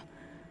possible.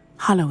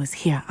 Harlow is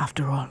here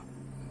after all.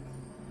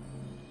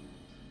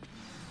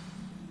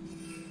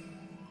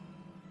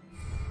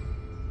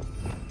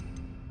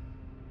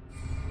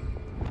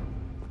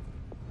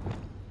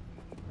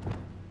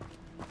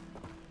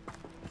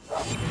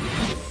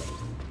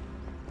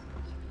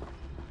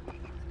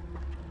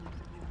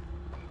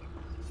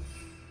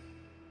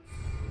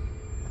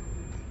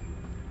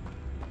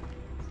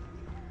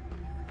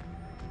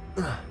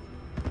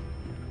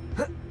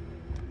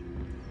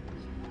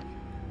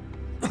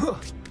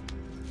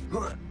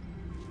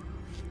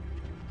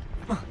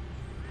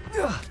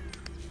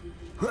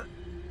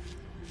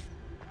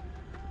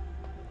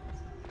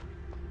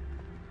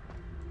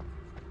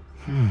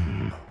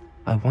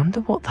 I wonder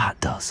what that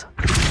does.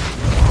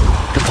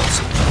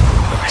 Deposit.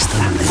 Arrest the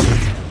landlady.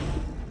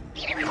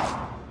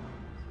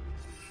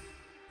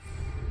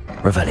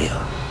 Revelio.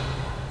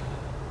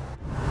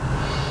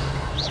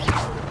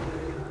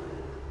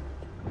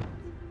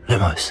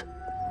 Lumos.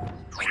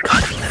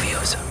 Wingardium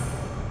Leviosa.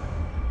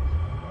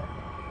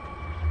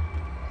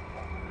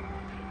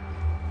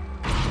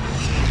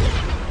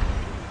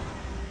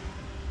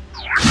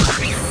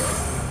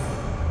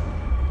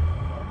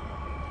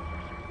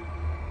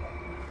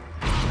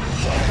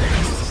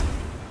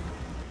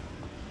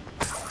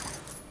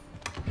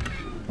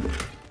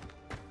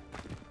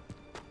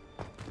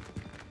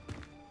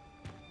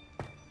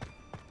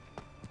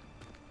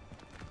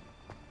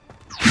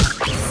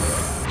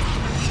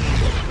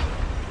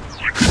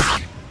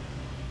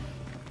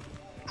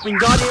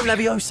 Wingardium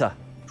Leviosa.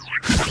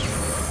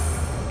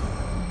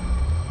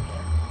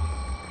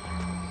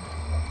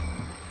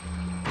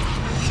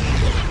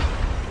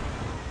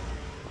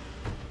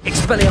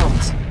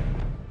 Expelliarmus.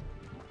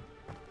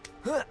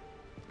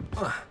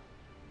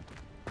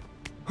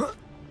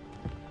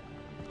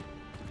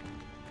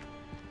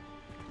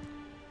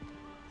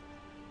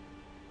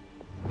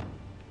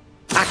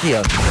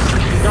 Accio.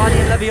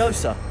 Wingardium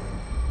Leviosa.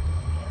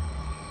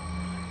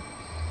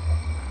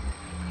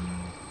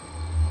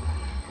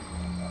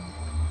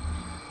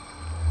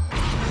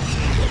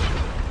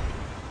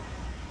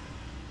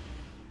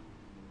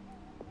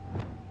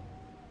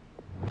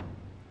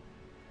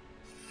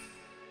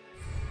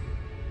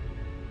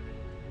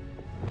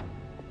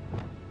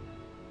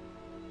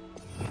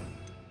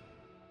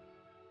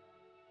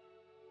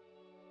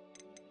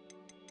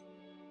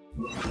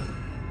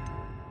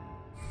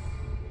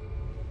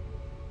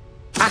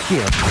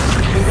 Accio.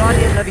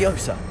 Wingardium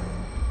Leviosa.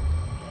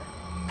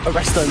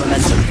 Arresto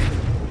Momentum.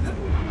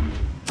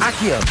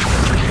 Accio.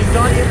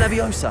 Wingardium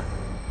Leviosa.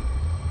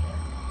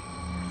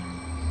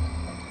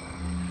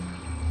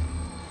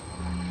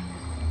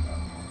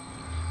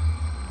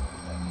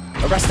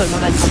 Arresto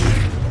Momentum.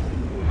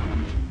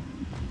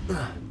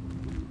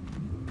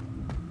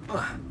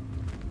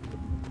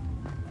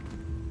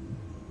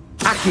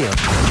 Accio.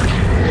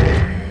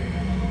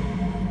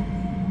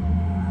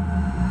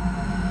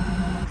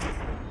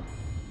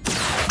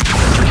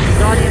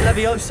 Wingardium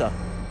Leviosa.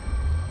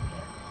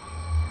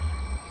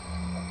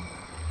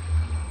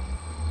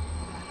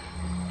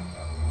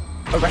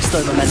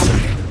 Arresto Momentum.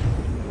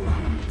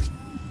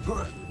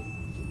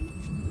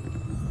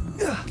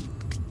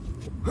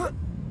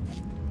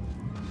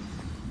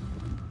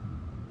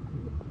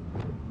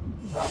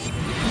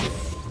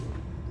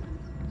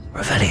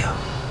 Revelio.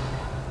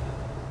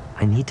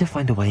 I need to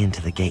find a way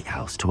into the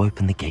gatehouse to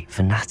open the gate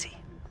for Natty.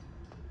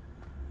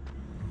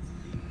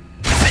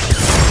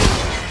 Defenders.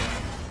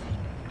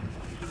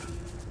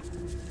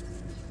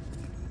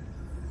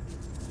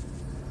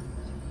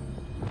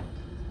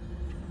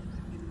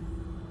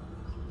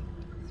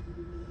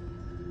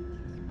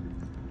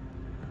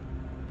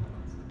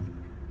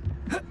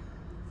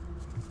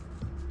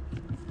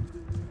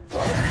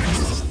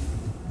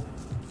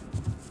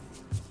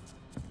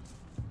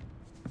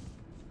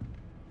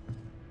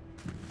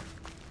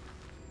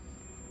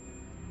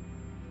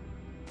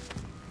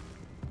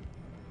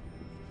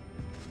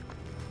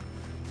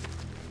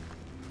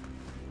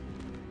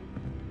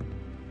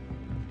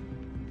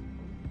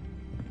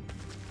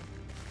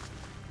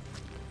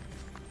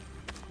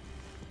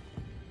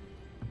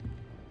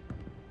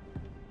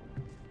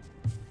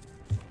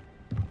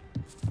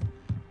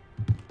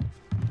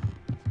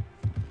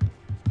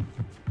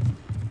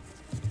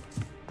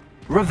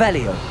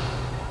 Revelio.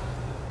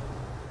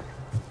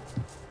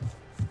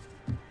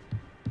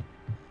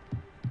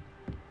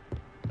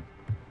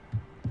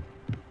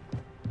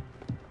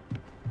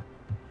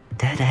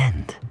 Dead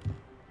end.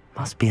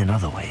 Must be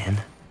another way in.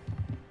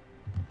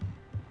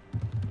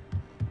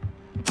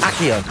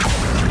 Accio.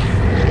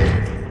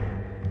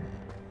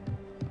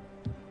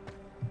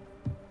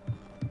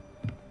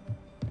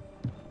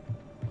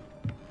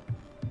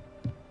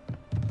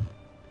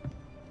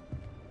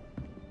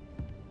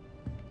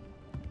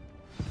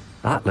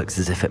 That looks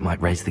as if it might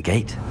raise the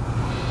gate.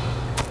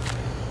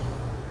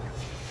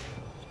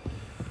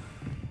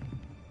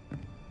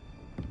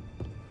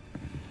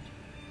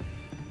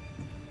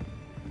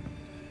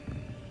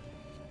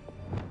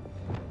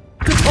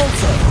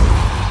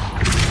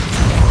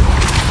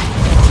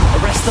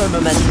 Arresto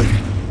momentum.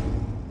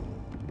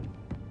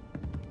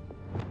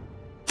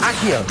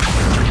 Accio.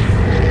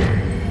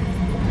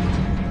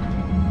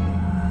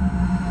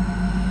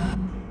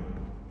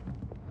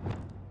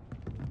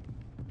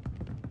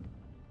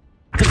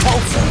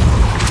 Depulso.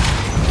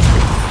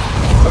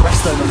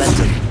 Arresto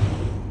momentum.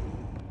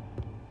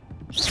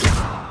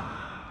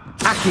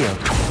 Accio.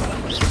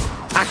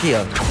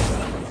 Accio.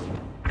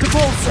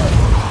 Depulso.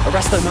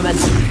 Arresto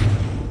momentum.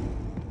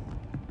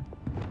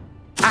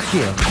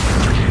 Accio.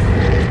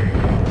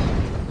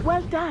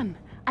 Well done.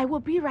 I will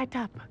be right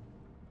up.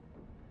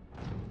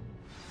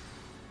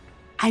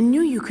 I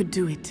knew you could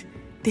do it.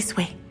 This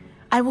way.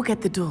 I will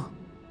get the door.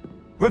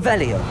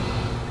 Revelio.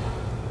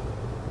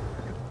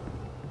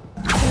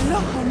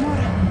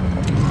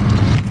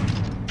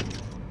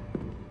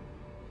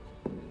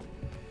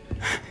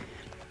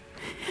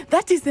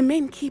 That is the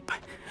main keep.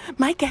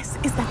 My guess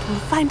is that we'll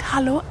find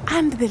Harlow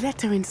and the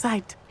letter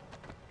inside.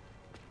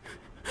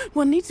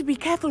 We'll need to be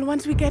careful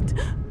once we get...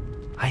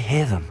 I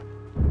hear them.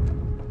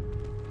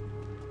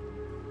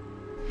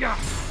 Yeah,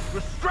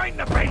 restrain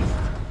the beast!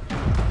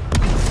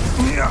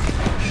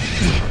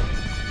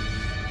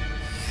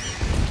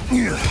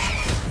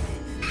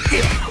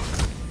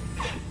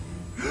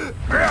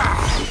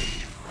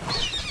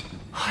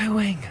 High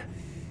Wing.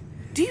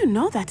 Do you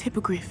know that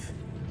hippogriff?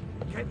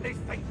 Get these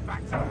things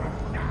back to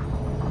now.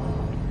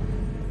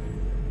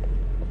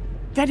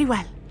 Very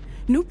well.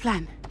 New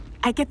plan.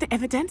 I get the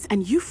evidence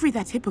and you free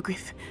that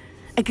hippogriff.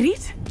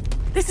 Agreed?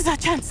 This is our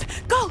chance.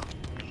 Go!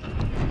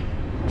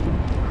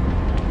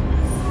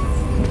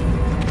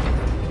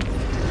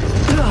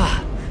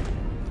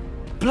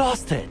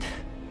 Blasted!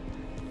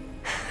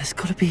 There's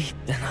gotta be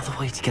another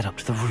way to get up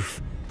to the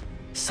roof.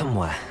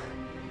 Somewhere.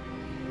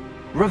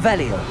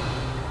 Revelio.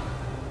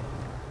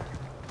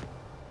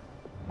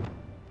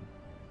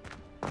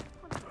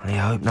 I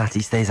hope Natty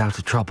stays out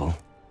of trouble.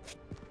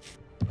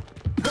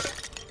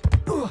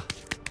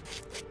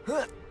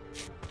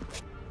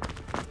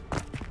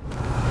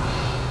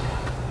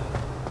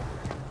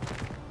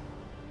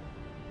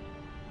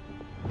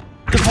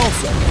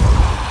 Depulso.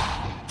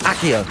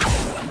 Accio.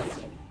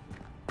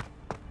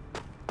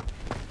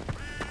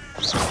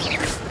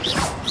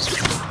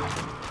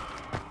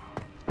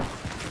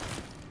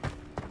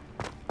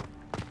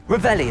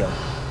 Revelio.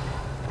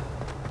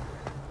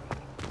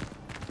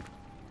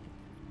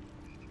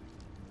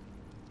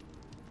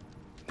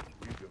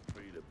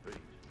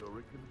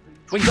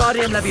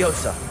 Wingardium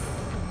Leviosa.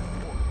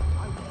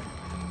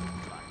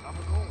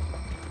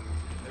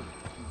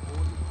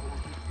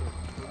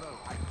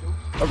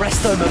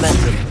 Arresto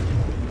momentum.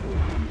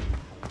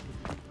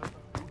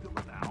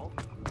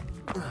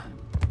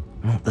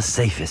 Not the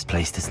safest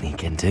place to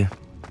sneak into.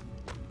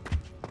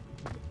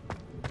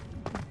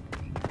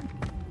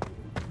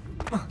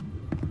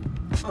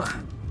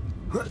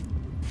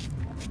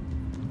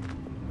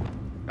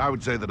 I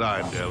would say that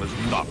Irondale is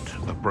not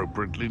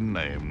appropriately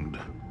named.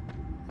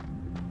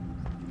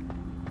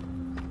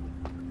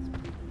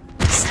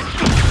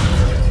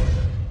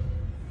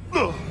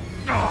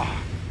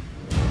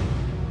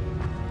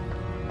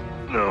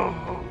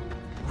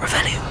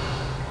 Revelio.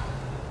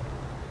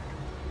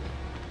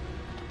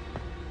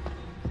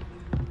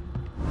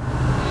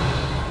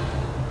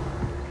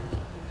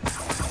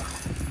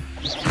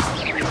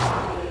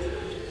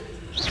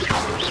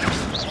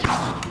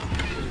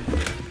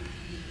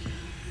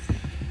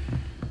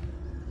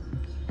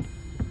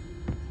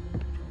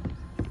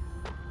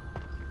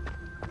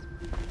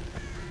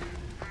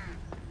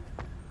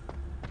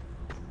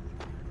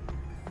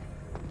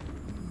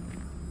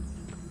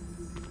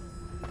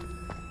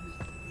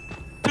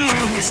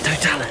 It's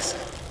Totalis.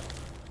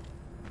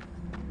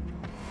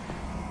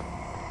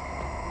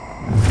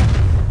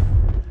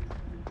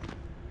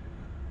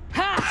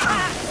 Ha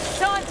ha!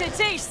 Time to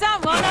teach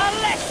someone a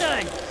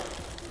lesson!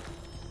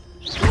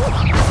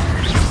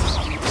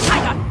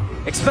 Hang on!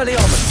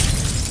 Expelliarmus.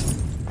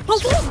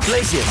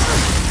 Glacius.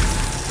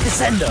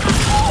 Descendo.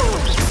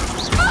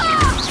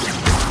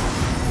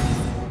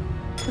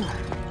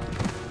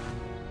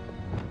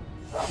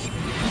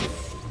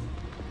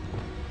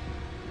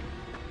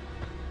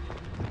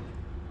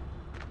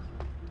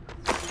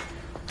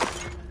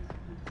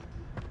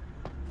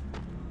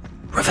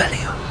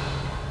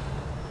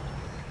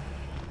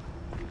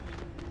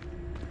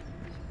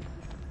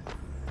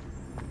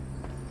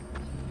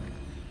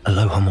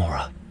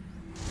 Alohomora.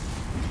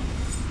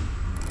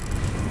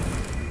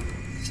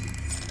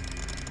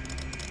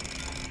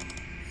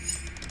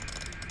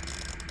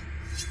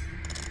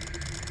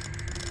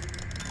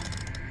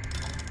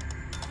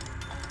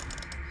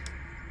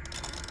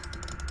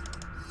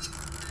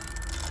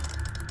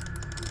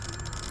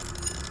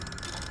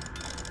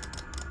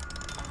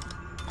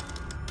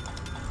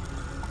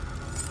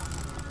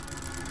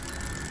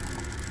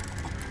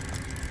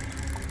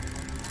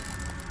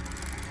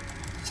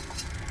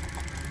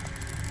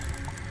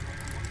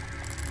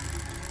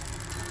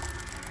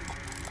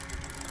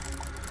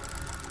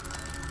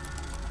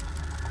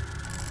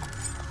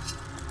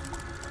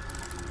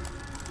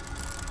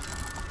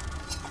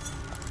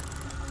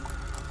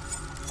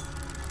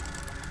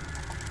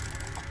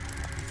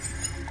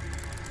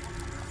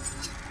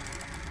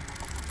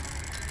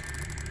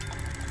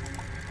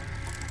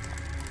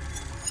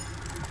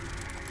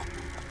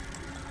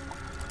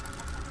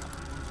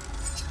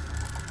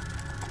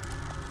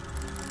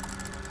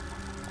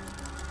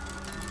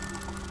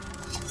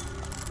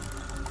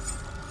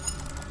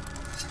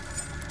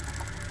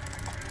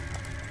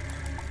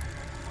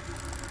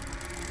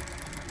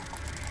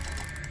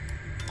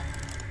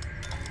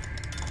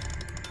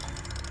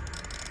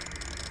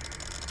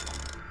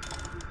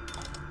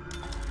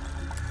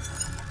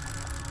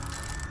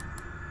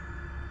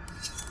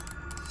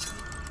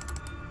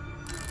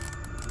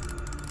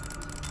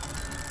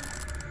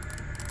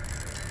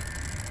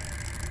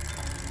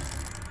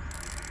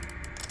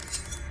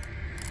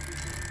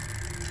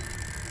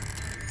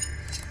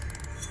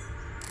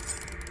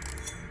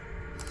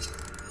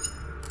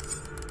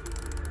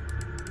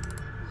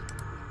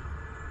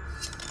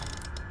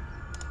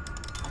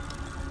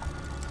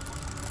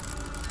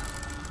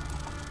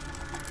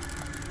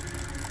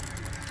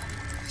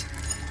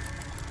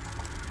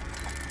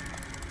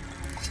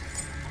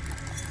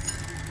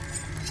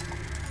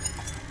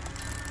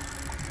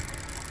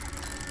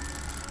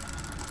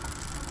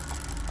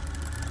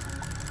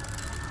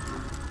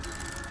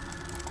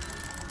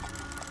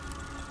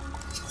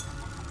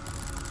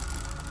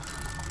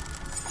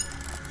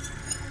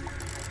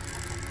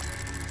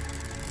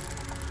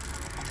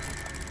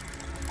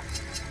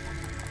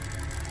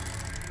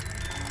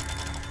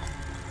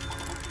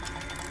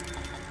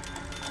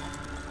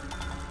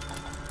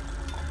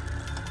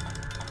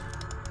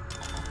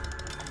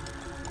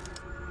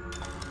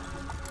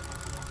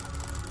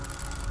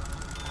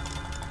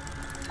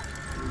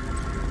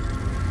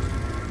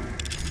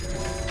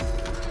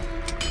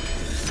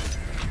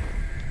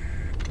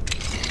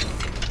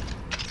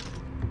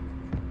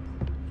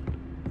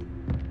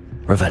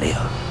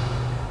 Revelio.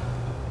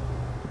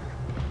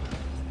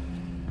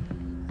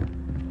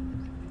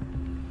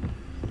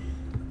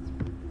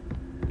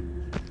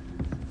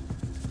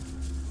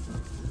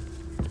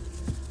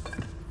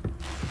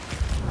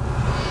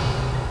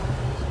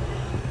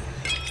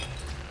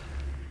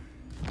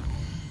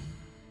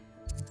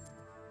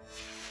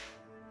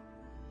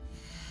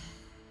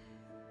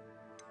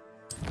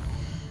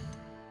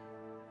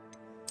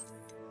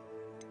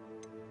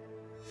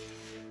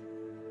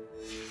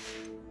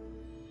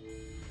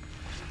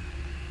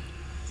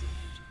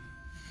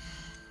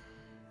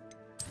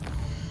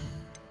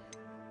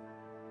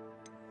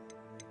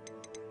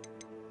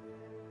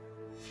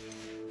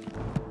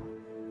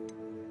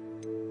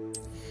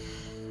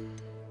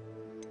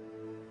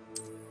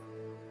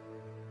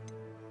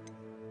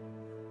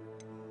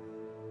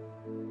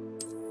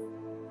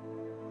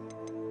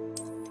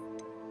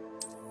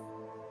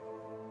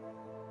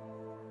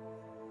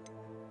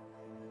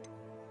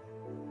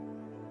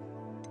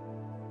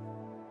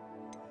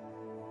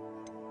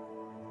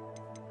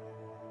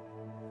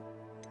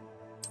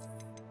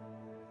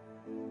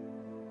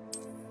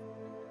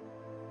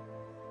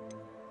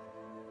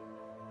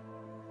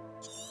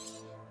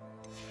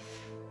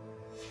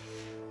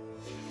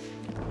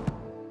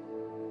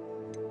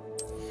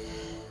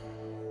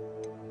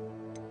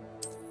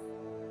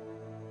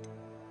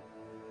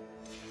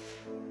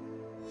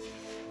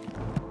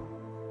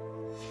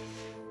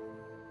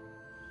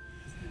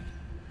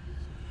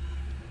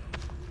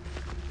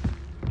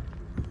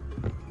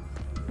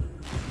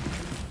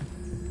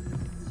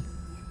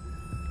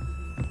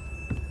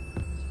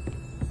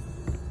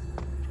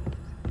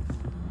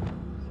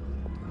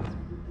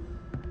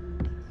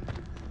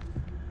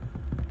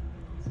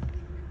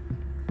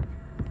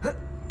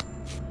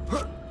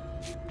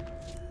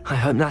 I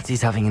hope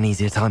Natty's having an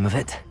easier time of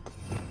it.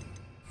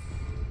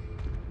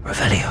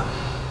 Revelio.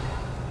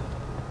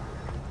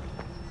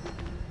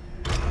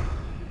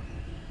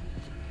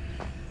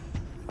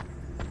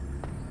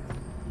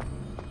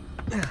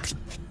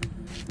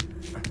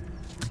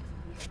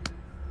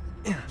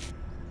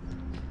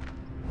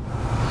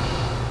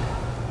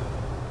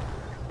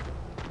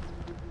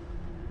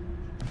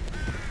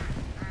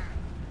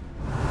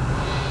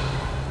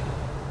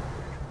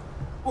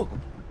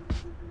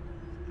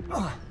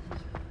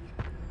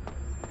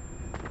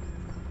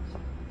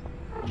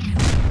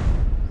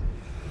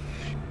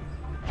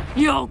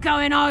 You're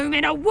going home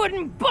in a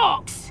wooden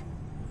box!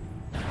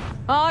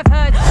 I've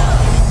heard...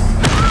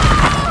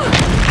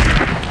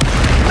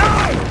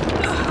 No!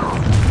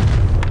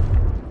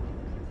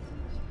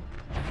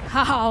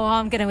 Oh,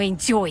 I'm going to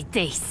enjoy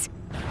this.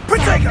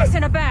 Protego!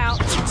 Messing about.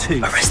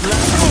 2. Arrest them.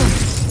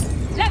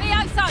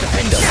 Levioso!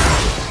 Defender!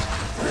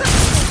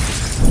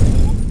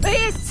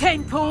 Here's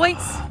 10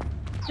 points.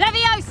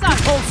 Levioso!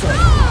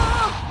 Also.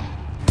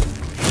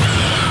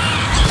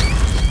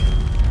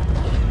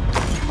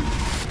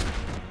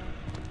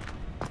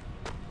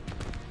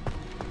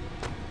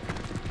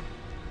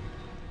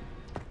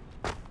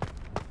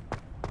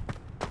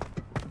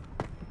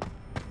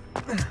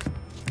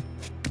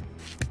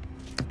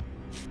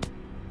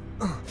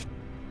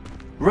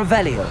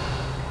 Revelio.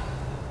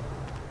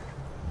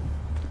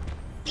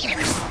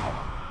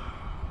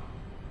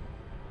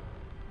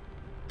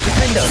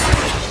 Defendo.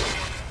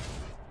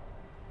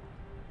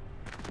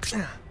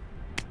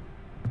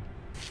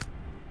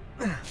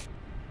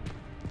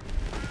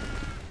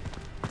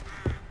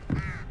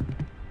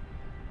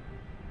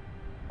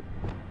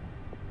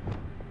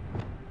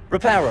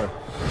 Reparo.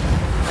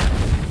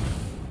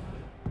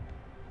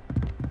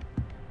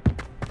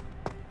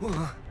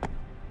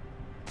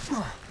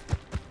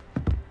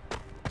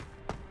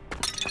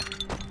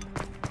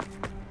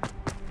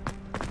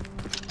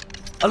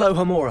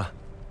 Aloha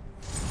Mora.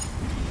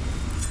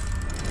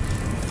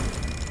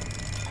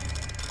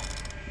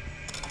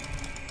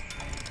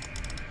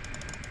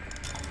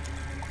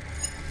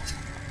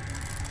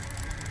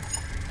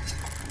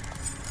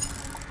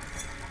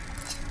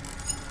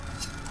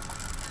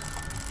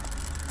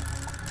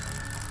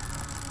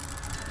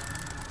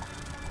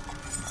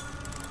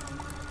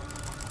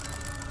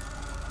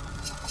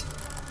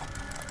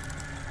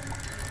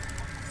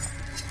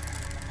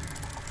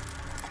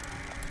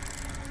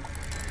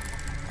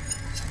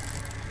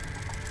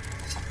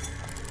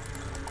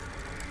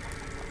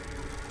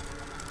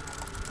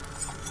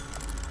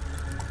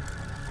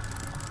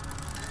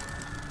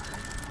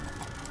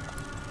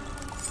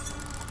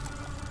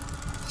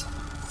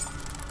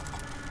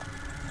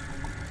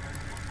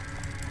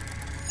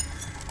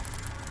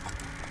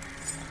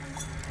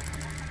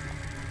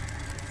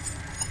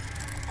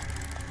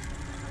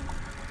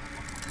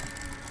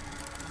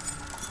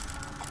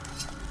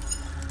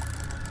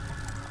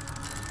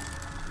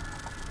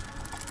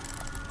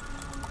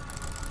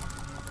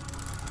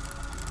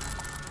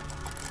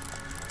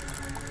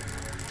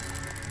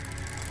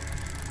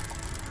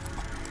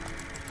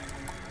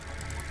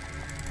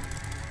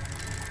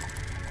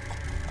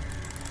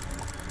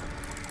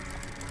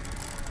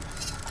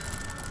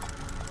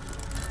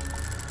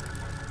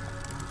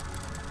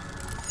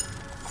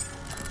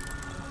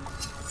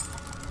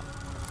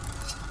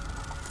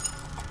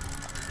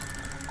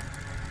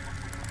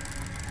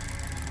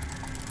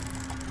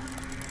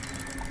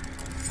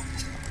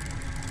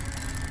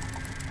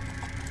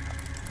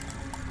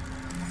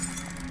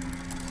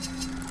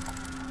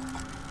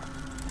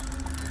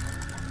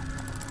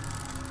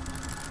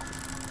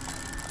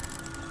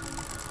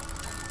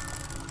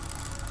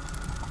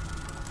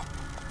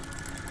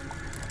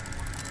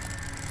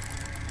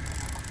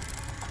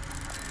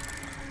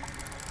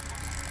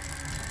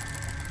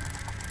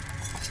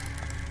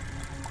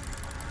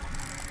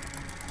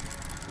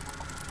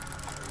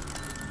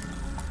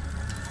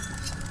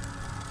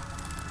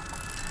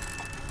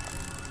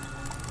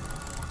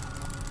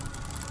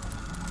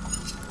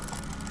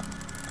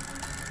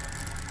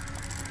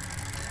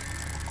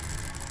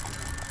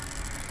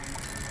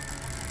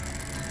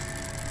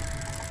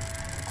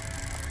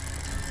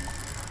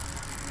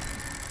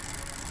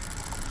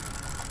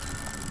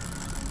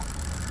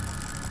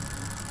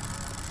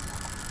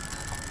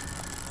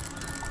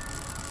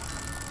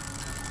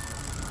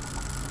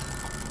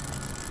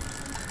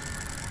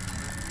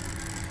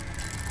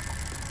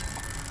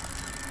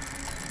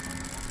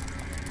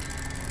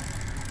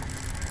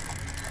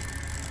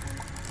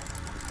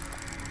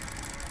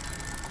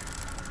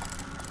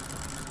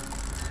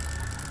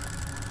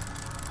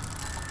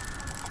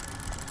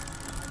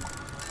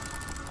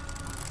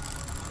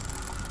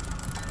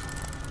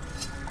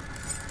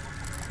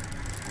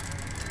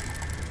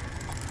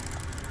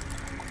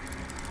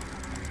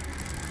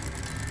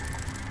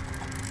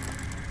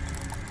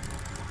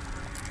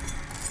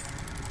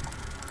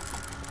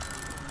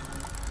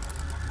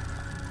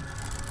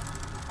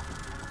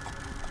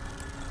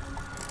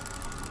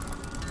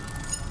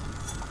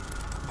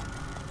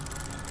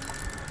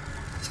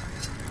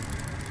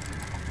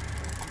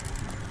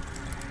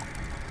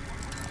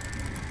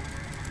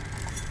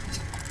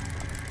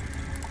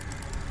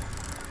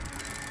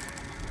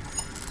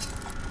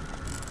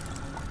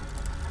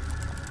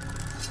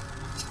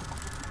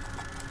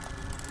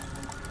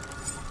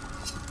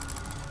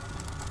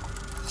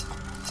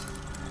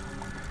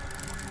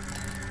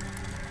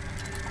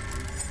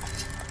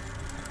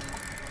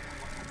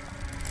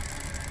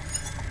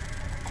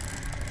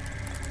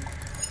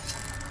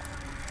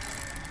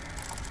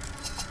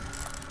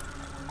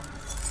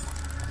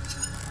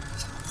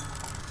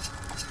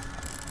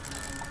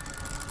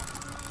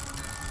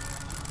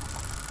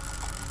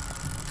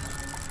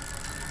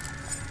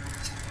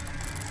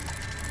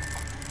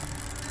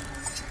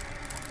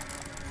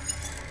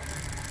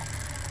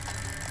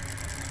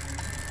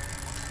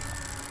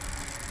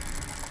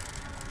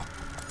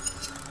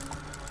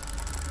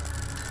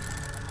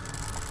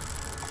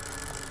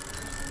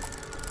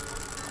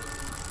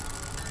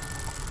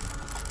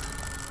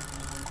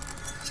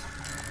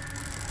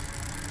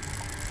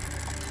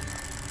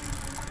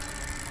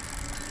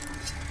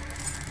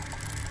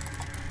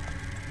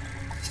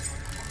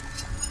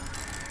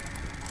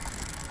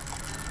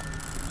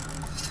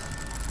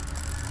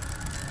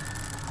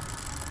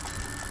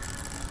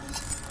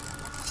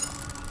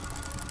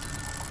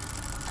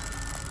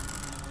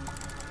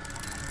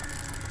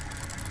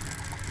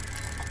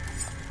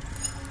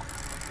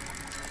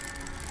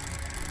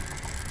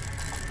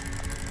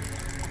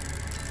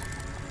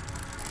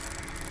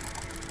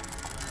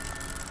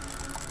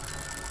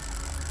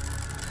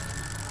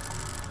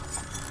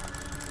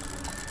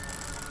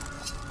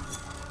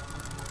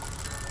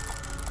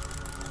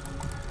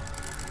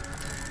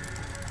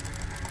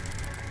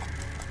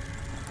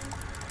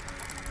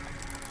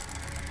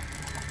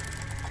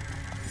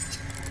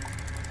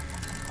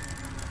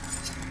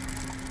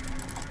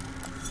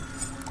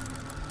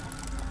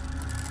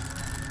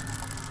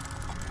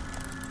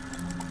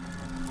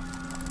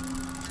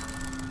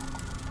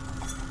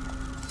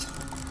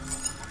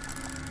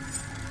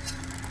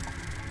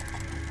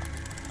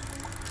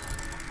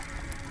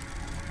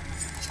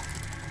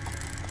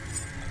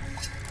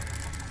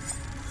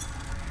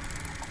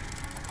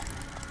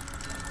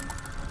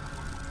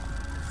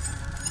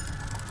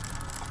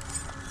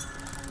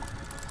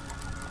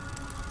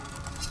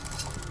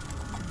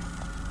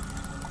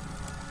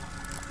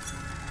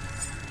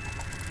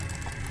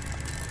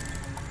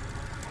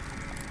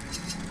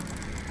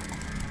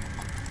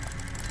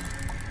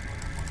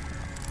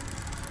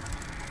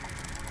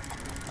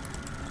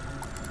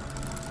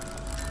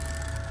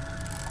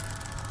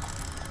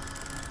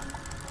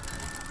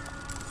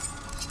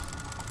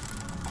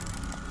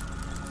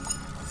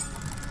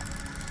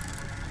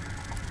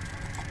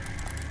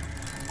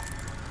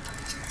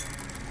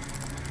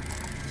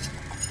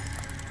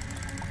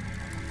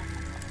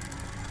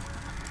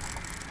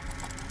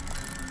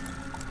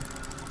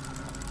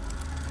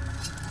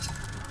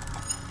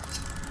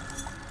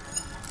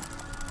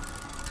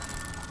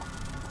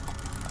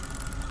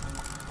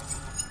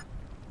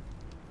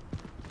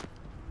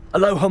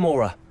 Aloha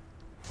Mora.